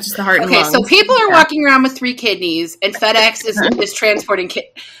 Yeah, just the heart and lungs. Okay, so people are walking around with 3 kidneys, and FedEx is transporting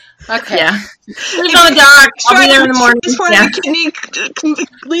Okay. Yeah. Leave on the dock. I'll be there in the morning. Kidney,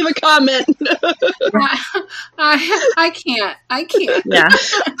 leave a comment. I can't. Yeah.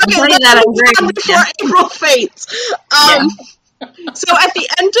 Okay, before April fades. So at the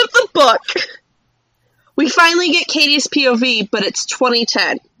end of the book, we finally get Katie's POV, but it's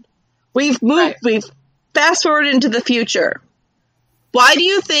 2010. We've fast forwarded into the future. Why do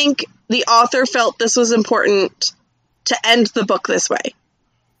you think the author felt this was important to end the book this way?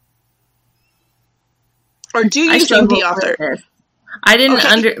 Or do you think the author? I didn't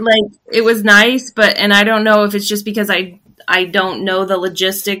it was nice, and I don't know if it's just because I don't know the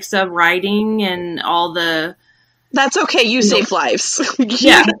logistics of writing and all the. That's okay. You save lives.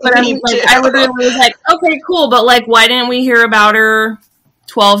 Yeah, but I mean, I literally was like, okay, cool, but why didn't we hear about her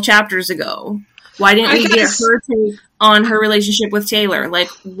 12 chapters ago? Why didn't we get her take on her relationship with Taylor?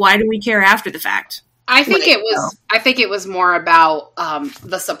 Why do we care after the fact? I think it was more about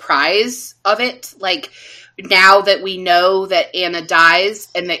the surprise of it. Now that we know that Anna dies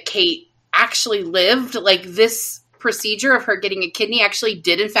and that Kate actually lived, this procedure of her getting a kidney actually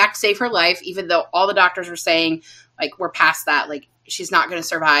did in fact save her life, even though all the doctors were saying we're past that, she's not going to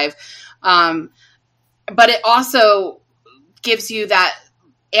survive. But it also gives you that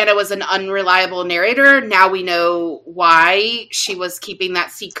Anna was an unreliable narrator. Now we know why she was keeping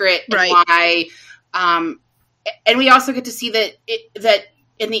that secret, and why. And we also get to see that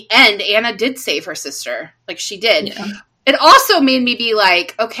in the end, Anna did save her sister. She did. Yeah. It also made me be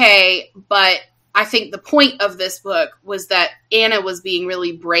okay, but I think the point of this book was that Anna was being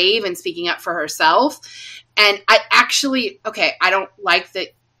really brave and speaking up for herself. And I don't like that.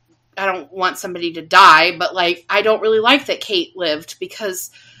 I don't want somebody to die, but I don't really like that Kate lived,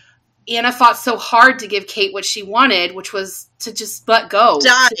 because Anna fought so hard to give Kate what she wanted, which was to just let go.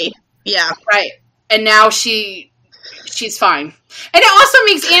 Die. Yeah. Right. And now she's fine. And it also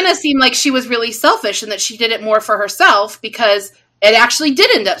makes Anna seem like she was really selfish and that she did it more for herself, because it actually did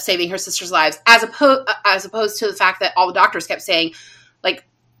end up saving her sister's lives, as opposed to the fact that all the doctors kept saying,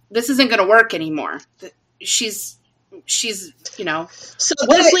 this isn't going to work anymore. She's So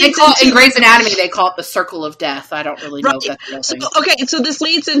in Grey's Anatomy, they call it the circle of death. I don't really know if that's a real thing. Okay, so this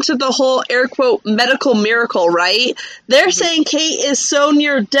leads into the whole air quote medical miracle, right? They're saying Kate is so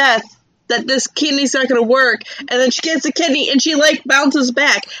near death that this kidney's not going to work, and then she gets a kidney and she bounces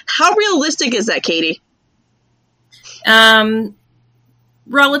back. How realistic is that, Katie?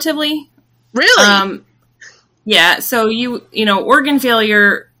 Relatively. Really? Yeah. So organ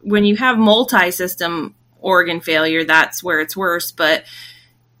failure, when you have multi-system organ failure, that's where it's worse. But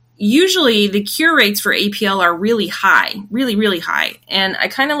usually the cure rates for APL are really high, really, really high. And I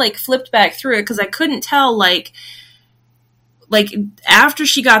kind of flipped back through it because I couldn't tell after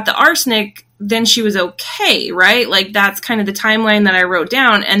she got the arsenic, then she was okay, right? Like that's kind of the timeline that I wrote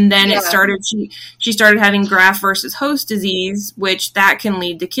down. And then it started, she started having graft versus host disease, which that can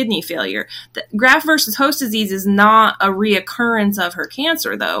lead to kidney failure. The graft versus host disease is not a reoccurrence of her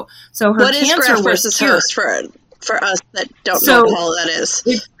cancer though. So her what cancer is graft was versus cured. host for us that don't know what all that is?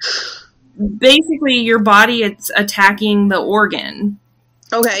 Basically your body, it's attacking the organ.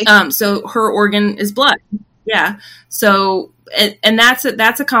 Okay. So her organ is blood. Yeah. So, and that's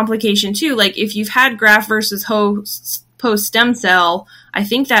a complication too. Like if you've had graft versus host post stem cell, I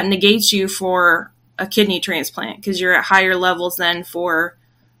think that negates you for a kidney transplant because you're at higher levels than for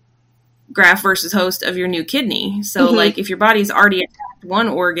graft versus host of your new kidney. So like if your body's already attacked one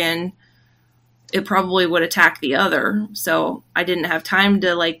organ, it probably would attack the other. So I didn't have time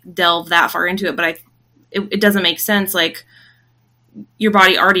to like delve that far into it, but it doesn't make sense. Like your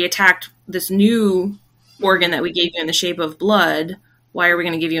body already attacked this new organ that we gave you in the shape of blood. Why are we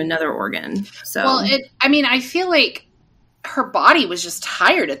going to give you another organ? So, well, I feel like her body was just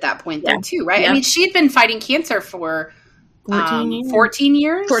tired at that point though too, right? Yeah. I mean, she had been fighting cancer for 14 years. 14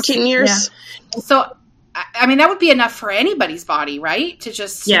 years? 14 years. Yeah. So, I mean, that would be enough for anybody's body, right? To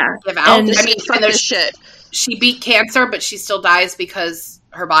just give out. And I mean, shit. She beat cancer, but she still dies because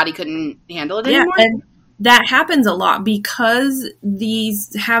her body couldn't handle it anymore. And that happens a lot because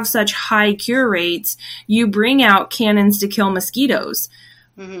these have such high cure rates. You bring out cannons to kill mosquitoes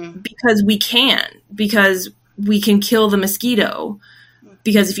because we can kill the mosquito.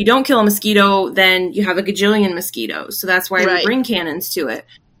 Because if you don't kill a mosquito, then you have a gajillion mosquitoes. So that's why we bring cannons to it.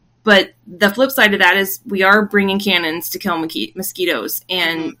 But the flip side of that is we are bringing cannons to kill mosquitoes,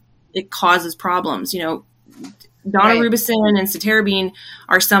 and it causes problems. You know, daunorubicin and cytarabine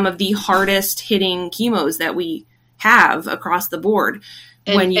are some of the hardest hitting chemos that we have across the board.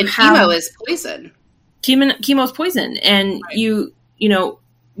 And chemo is poison. Chemo is poison. And you know,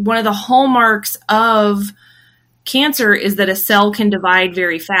 one of the hallmarks of cancer is that a cell can divide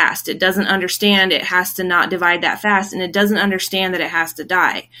very fast. It doesn't understand it has to not divide that fast, and it doesn't understand that it has to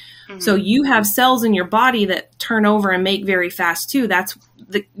die. So you have cells in your body that turn over and make very fast too. That's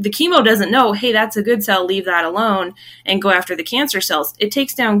the chemo doesn't know, hey, that's a good cell, leave that alone and go after the cancer cells. It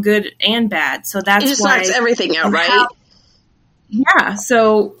takes down good and bad. So that's it why starts everything out, right? Yeah.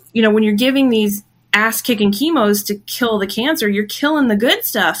 So, you know, when you're giving these ass-kicking chemos to kill the cancer, you're killing the good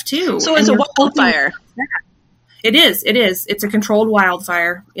stuff too. So it's a wildfire. It is. It's a controlled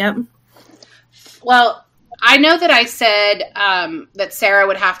wildfire. Yep. Well, I know that I said that Sarah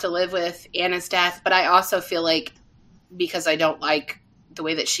would have to live with Anna's death, but I also feel like, because I don't like the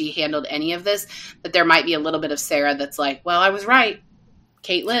way that she handled any of this, that there might be a little bit of Sarah that's like, well, I was right.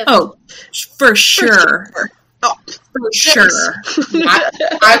 Kate lived. Oh, for sure. Oh, for sure.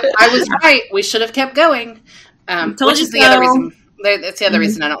 I was right. We should have kept going. Which is the other reason. That's the other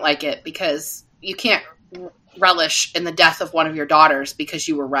reason I don't like it, because you can't relish in the death of one of your daughters because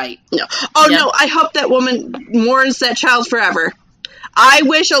you were right. No. Oh, no. I hope that woman mourns that child forever. I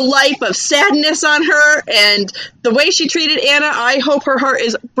wish a life of sadness on her, and the way she treated Anna, I hope her heart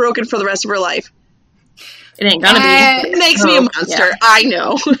is broken for the rest of her life. It ain't gonna be. It makes me a monster. Yeah. I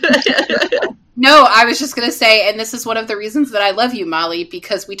know. No, I was just going to say, and this is one of the reasons that I love you, Molly,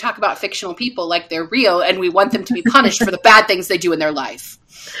 because we talk about fictional people like they're real, and we want them to be punished for the bad things they do in their life.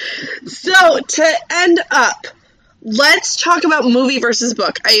 So, to end up, let's talk about movie versus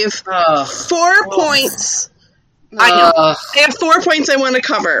book. I have 4 points. I know. I have 4 points I want to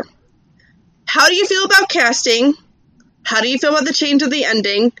cover. How do you feel about casting? How do you feel about the change of the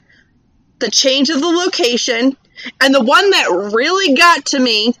ending? The change of the location? And the one that really got to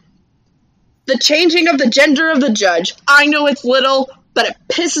me, the changing of the gender of the judge. I know it's little, but it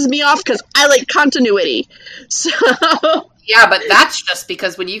pisses me off because I like continuity. So... Yeah, but that's just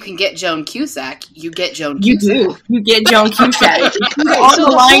because when you can get Joan Cusack, you get Joan Cusack. You do. You get Joan Cusack. On so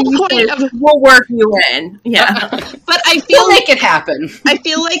the line, we'll work you in. Yeah. But I feel make it happen. I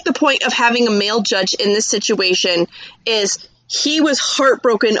feel like the point of having a male judge in this situation is he was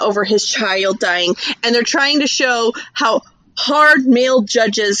heartbroken over his child dying, and they're trying to show how hard male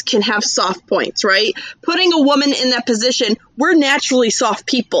judges can have soft points, right? Putting a woman in that position, we're naturally soft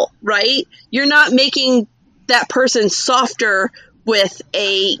people, right? You're not making that person softer with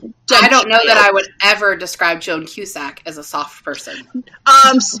a I don't know that I would ever describe Joan Cusack as a soft person.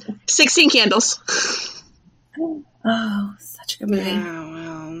 16 Candles. Oh, such a good movie. Oh,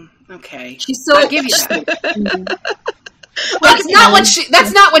 well, okay. She's so I'll give you that.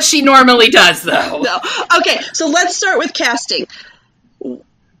 That's not what she normally does, though. No. Okay, so let's start with casting.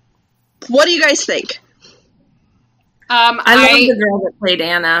 What do you guys think? I love the girl that played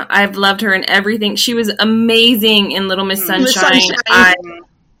Anna. I've loved her in everything. She was amazing in Little Miss Sunshine.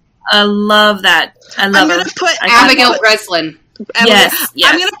 I love that. I love her. Abigail Breslin. Yes.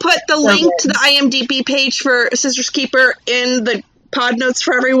 I'm going to put the link to the IMDb page for Sister's Keeper in the pod notes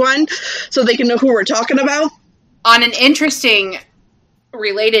for everyone so they can know who we're talking about. On an interesting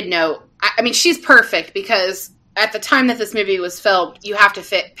related note, I mean, she's perfect because at the time that this movie was filmed, you have to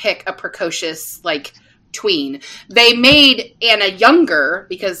pick a precocious, like, tween. They made Anna younger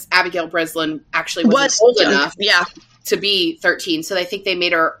because Abigail Breslin actually wasn't old enough to be 13, so I think they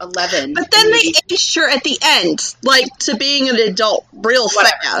made her 11. But then they aged her at the end, like, to being an adult real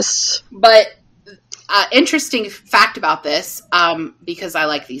fast. But interesting fact about this, because I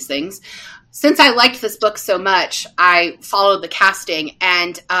like these things, since I liked this book so much, I followed the casting,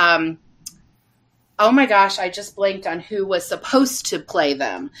 and oh my gosh, I just blanked on who was supposed to play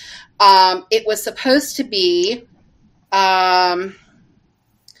them. It was supposed to be, oh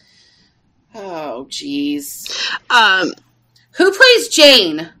geez, who plays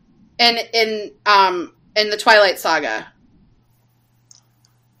Jane in the Twilight Saga?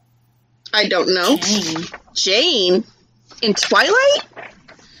 I don't know. Jane in Twilight?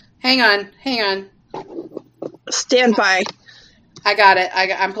 Hang on. Stand by. I got it.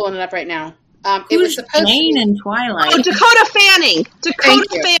 I'm pulling it up right now. It was supposed Jane in Twilight. Oh, Dakota Fanning. Dakota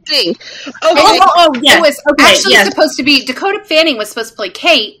Fanning. Okay. Yes. It was actually supposed to be Dakota Fanning was supposed to play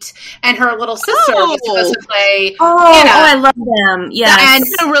Kate, and her little sister was supposed to play Anna. Oh, I love them. Yeah, and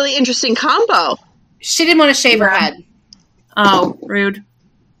it's a really interesting combo. She didn't want to shave her head. Oh, rude.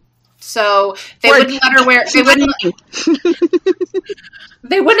 So they wouldn't let her wear.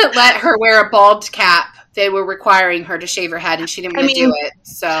 They wouldn't let her wear a bald cap. They were requiring her to shave her head, and she didn't want to do it.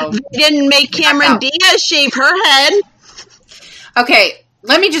 So they didn't make Cameron Diaz shave her head. Okay,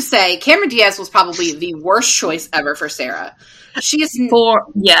 let me just say, Cameron Diaz was probably the worst choice ever for Sarah. She's What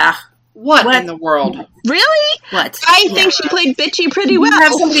in the world? Really? What? I think she played bitchy pretty well. You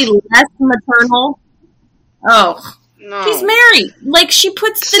have somebody less maternal. Oh. No. She's married. Like, she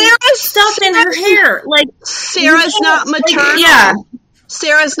puts stuff in her hair. Like, Sarah's not maternal. Yeah.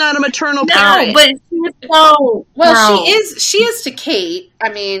 Sarah's not a maternal parent. No, but she's so... Well, she is to Kate. I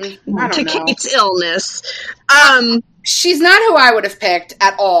mean, I don't know. Kate's illness. She's not who I would have picked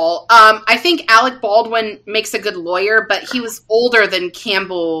at all. I think Alec Baldwin makes a good lawyer, but he was older than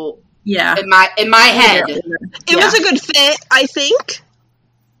Campbell. Yeah. In my head. It was a good fit, I think.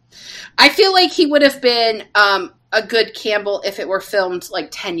 I feel like he would have been a good Campbell if it were filmed like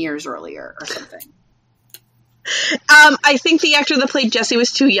 10 years earlier or something. I think the actor that played Jesse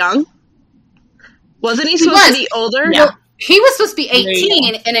was too young. Wasn't he supposed to be older? Yeah. Well, he was supposed to be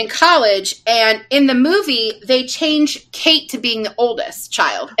 18 and in college, and in the movie, they changed Kate to being the oldest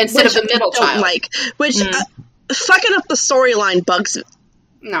child instead of the middle child. Fucking up the storyline bugs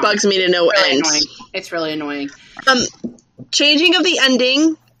me to no end. Annoying. It's really annoying. Changing of the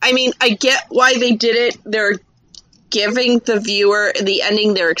ending, I mean, I get why they did it. They're giving the viewer the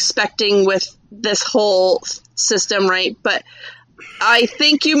ending they're expecting with this whole system, right? But I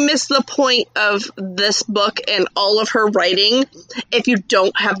think you miss the point of this book and all of her writing if you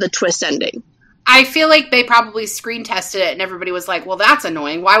don't have the twist ending. I feel like they probably screen tested it and everybody was like, well, that's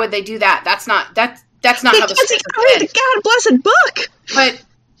annoying. Why would they do that? That's not how the script is. God blessed book. But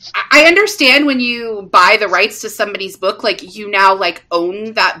I understand when you buy the rights to somebody's book, like, you now, like,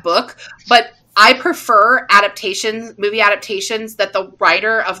 own that book. But I prefer movie adaptations, that the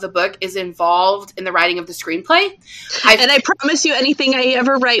writer of the book is involved in the writing of the screenplay. And I promise you, anything I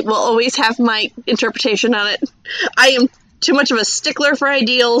ever write will always have my interpretation on it. I am too much of a stickler for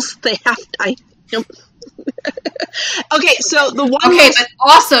ideals. Okay, so the one... Okay, but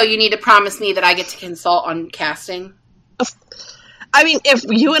also you need to promise me that I get to consult on casting. I mean, if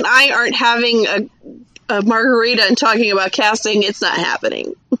you and I aren't having a margarita and talking about casting, it's not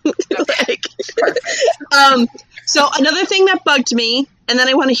happening. So another thing that bugged me, and then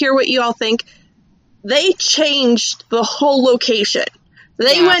I want to hear what you all think, they changed the whole location.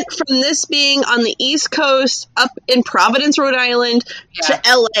 They went from this being on the East Coast up in Providence, Rhode Island to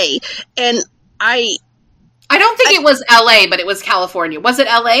LA. And I don't think it was LA, but it was California. Was it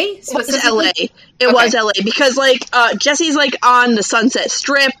LA? It was LA. It was LA because, like, Jesse's, like, on the Sunset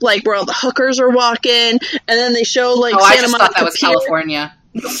Strip, like, where all the hookers are walking, and then they show, like, Santa Monica. I just thought that was Pier. California.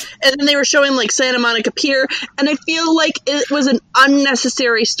 And then they were showing, like, Santa Monica Pier, and I feel like it was an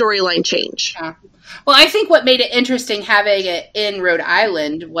unnecessary storyline change. Yeah. Well, I think what made it interesting having it in Rhode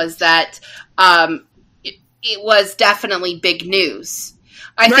Island was that it was definitely big news.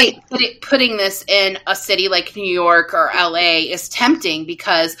 I think putting this in a city like New York or LA is tempting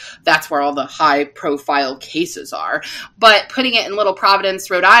because that's where all the high-profile cases are. But putting it in Little Providence,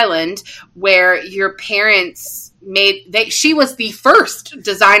 Rhode Island, where your parents she was the first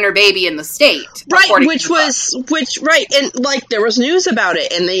designer baby in the state. Right, and like there was news about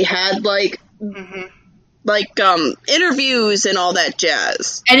it, and they had interviews and all that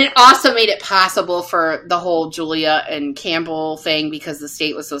jazz. And it also made it possible for the whole Julia and Campbell thing because the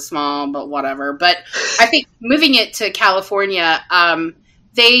state was so small, but whatever. But I think moving it to California,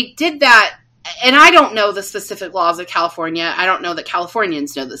 they did that. And I don't know the specific laws of California. I don't know that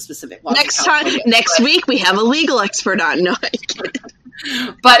Californians know the specific laws. Next week, we have a legal expert on. No,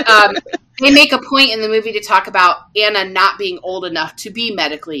 but they make a point in the movie to talk about Anna not being old enough to be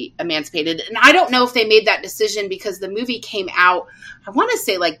medically emancipated. And I don't know if they made that decision because the movie came out, I want to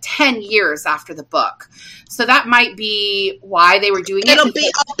say 10 years after the book. So that might be why they were doing it. I'll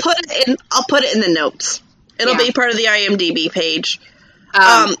put it in the notes. It'll be part of the IMDb page.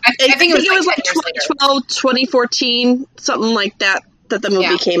 I think it was 2012, 2014, something like that the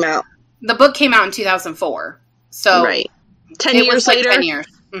movie came out. The book came out in 2004. So right. 10 years later. 10 years.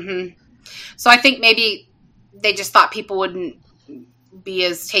 Mm-hmm. So I think maybe they just thought people wouldn't be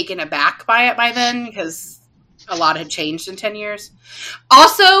as taken aback by it by then because a lot had changed in 10 years.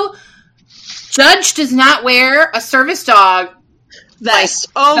 Also, Judge does not wear a service dog vest.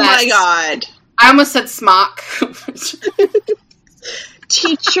 Oh my God. I almost said smock.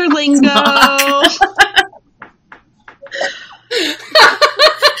 Teacher lingo.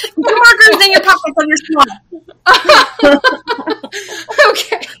 Markers in your pockets on your smock.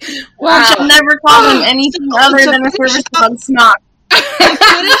 Okay. Wow. I should never call them anything other than a service dog smock.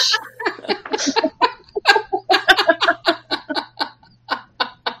 Finish.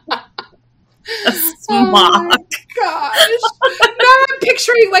 A smock. Gosh. Now I'm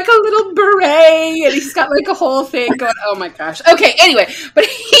picturing a little beret and he's got a whole thing going. Oh my gosh. Okay, anyway, but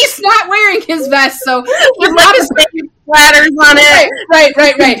he's not wearing his vest, so he's not as splatters on it. Right.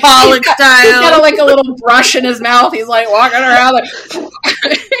 Pollock style. He's got a little brush in his mouth. He's walking around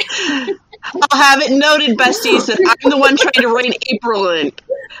I'll have it noted, besties, that I'm the one trying to rein April in.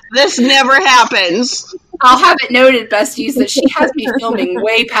 This never happens. I'll have it noted, besties, that she has me filming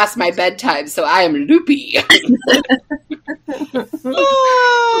way past my bedtime, so I am loopy. Anyway,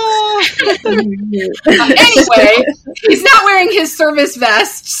 he's not wearing his service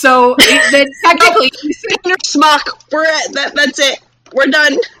vest, so then technically he's in your smock. We're at that. That's it. We're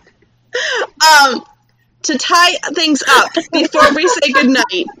done. To tie things up before we say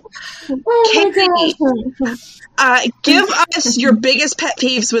goodnight, Katie, give us your biggest pet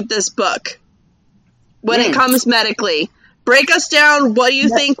peeves with this book when it comes medically. Break us down. What do you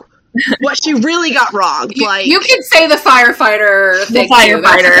think? What she really got wrong? You can say the firefighter thing. The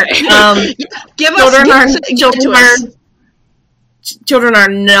firefighter. Children are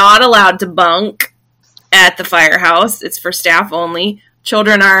not allowed to bunk at the firehouse. It's for staff only.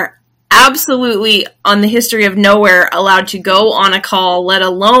 Children are absolutely, on the history of nowhere, allowed to go on a call, let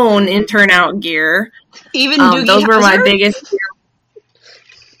alone in turnout gear. Even Doogie those Howser? Were my biggest.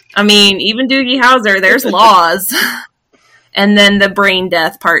 I mean, even Doogie Howser, there's laws. And then the brain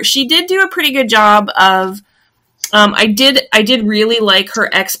death part. She did do a pretty good job of. I did really like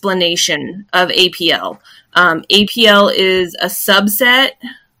her explanation of APL. APL is a subset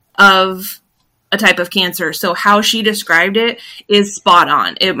of a type of cancer. So how she described it is spot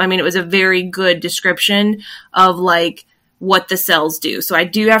on. It was a very good description of what the cells do. So I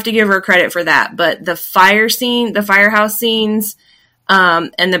do have to give her credit for that. But the firehouse scenes,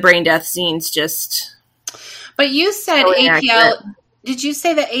 and the brain death scenes just. But you said APL. Accurate. Did you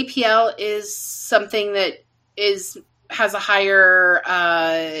say that APL is something that has a higher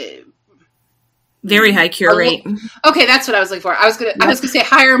very high cure rate? Okay, that's what I was looking for. I was gonna say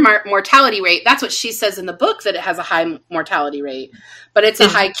higher mortality rate. That's what she says in the book, that it has a high mortality rate, but it's a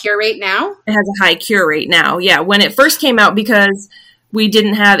high cure rate now. It has a high cure rate now. Yeah, when it first came out, because we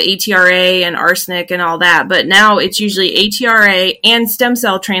didn't have ATRA and arsenic and all that, but now it's usually ATRA, and stem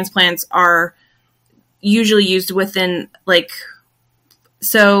cell transplants are usually used within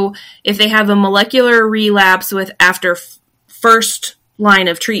so if they have a molecular relapse after first line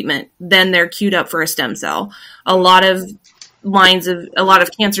of treatment, then they're queued up for a stem cell. A lot of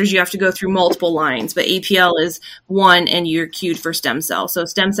cancers you have to go through multiple lines, but APL is one and you're queued for stem cell. So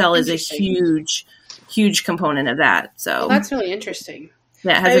stem cell is a huge component of that. So that's really interesting.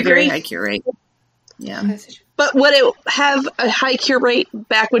 Yeah, it has a very high cure rate. Yeah. But would it have a high cure rate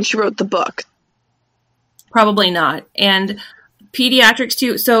back when she wrote the book? Probably not. And pediatrics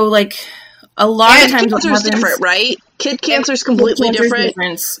too. So a lot of times cancer is different, right? Kid cancer is completely different.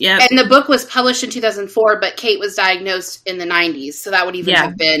 Yeah. And the book was published in 2004, but Kate was diagnosed in the 90s, so that would even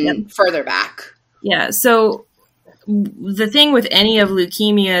have been further back. Yeah. So the thing with any of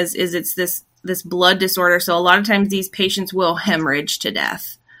leukemias is it's this this blood disorder. So a lot of times these patients will hemorrhage to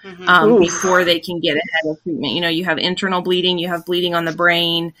death before they can get ahead of treatment. You know, you have internal bleeding, you have bleeding on the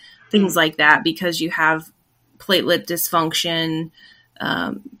brain, things like that, because you have platelet dysfunction.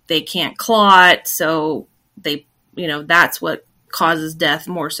 They can't clot. So they, you know, that's what causes death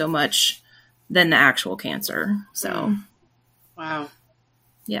more so much than the actual cancer. So, wow.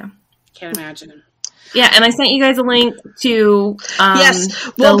 Yeah. Can't imagine. Yeah, and I sent you guys a link to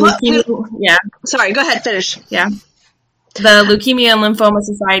yes. Well, leukemia. Sorry, go ahead, finish. Yeah. The Leukemia and Lymphoma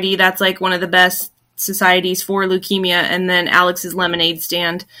Society, that's like one of the best societies for leukemia. And then Alex's Lemonade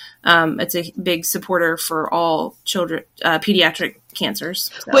Stand, it's a big supporter for all children, pediatric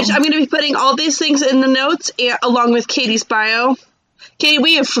cancers. So. Which I'm going to be putting all these things in the notes along with Katie's bio. Katie,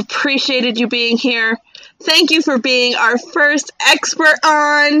 we have appreciated you being here. Thank you for being our first expert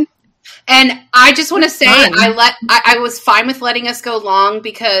on. And I just want to say, I was fine with letting us go long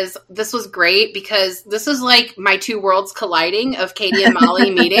because this was great, because this is like my two worlds colliding of Katie and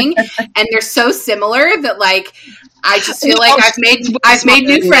Molly meeting, and they're so similar that like I just feel like I've made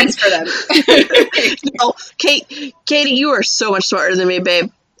new friends for them. No, Katie, you are so much smarter than me,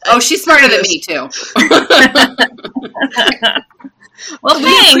 babe. Oh, she's smarter than me too. Well,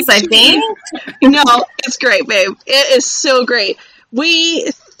 thanks. I think. No, it's great, babe. It is so great. We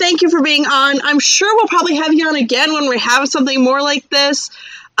thank you for being on. I'm sure we'll probably have you on again when we have something more like this.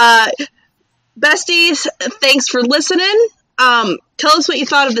 Besties, thanks for listening. Tell us what you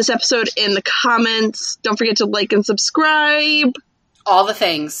thought of this episode in the comments. Don't forget to like and subscribe. All the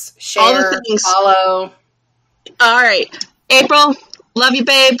things. Share, all the things. Follow. All right. April, love you,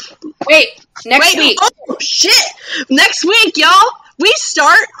 babe. Wait, next week. Oh, shit. Next week, y'all, we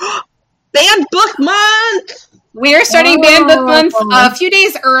start Banned Book Month. We're starting Banned Book Month a few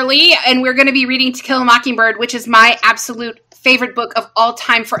days early, and we're going to be reading To Kill a Mockingbird, which is my absolute favorite book of all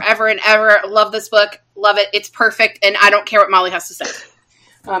time, forever and ever. Love this book. Love it. It's perfect, and I don't care what Molly has to say.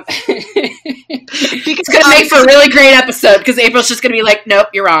 It's going to make for a really great episode, because April's just going to be like, nope,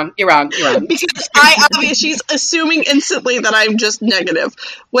 you're wrong. Because she's assuming instantly that I'm just negative,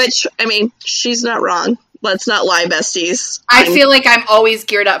 which, I mean, she's not wrong. Let's not lie, besties. I feel like I'm always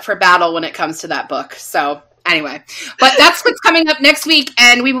geared up for battle when it comes to that book, so... Anyway, but that's what's coming up next week,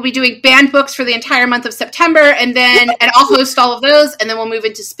 and we will be doing banned books for the entire month of September, and I'll host all of those, and then we'll move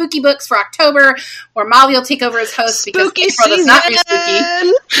into spooky books for October, where Molly will take over as host because April does not do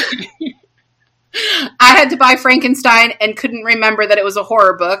spooky. I had to buy Frankenstein and couldn't remember that it was a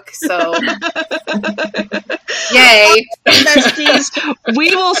horror book, so yay. Besties,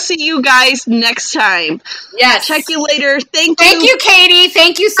 we will see you guys next time. Yes. Check you later. Thank you. Thank you, Katie.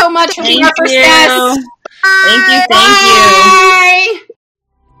 Thank you so much for being our first guest. Thank you. Bye.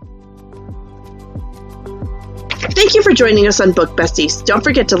 Thank you for joining us on Book Besties. Don't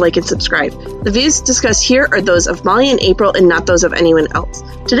forget to like and subscribe. The views discussed here are those of Molly and April and not those of anyone else.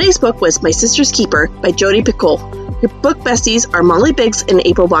 Today's book was My Sister's Keeper by Jodi Picoult. Your book besties are Molly Biggs and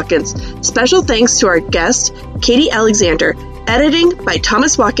April Watkins. Special thanks to our guest, Katie Alexander. Editing by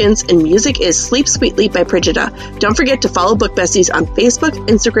Thomas Watkins, and music is Sleep Sweetly by Brigida. Don't forget to follow Book Besties on Facebook,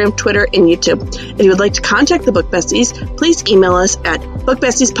 Instagram, Twitter, and YouTube. If you would like to contact the Book Besties, please email us at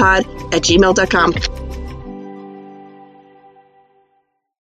bookbestiespod@gmail.com.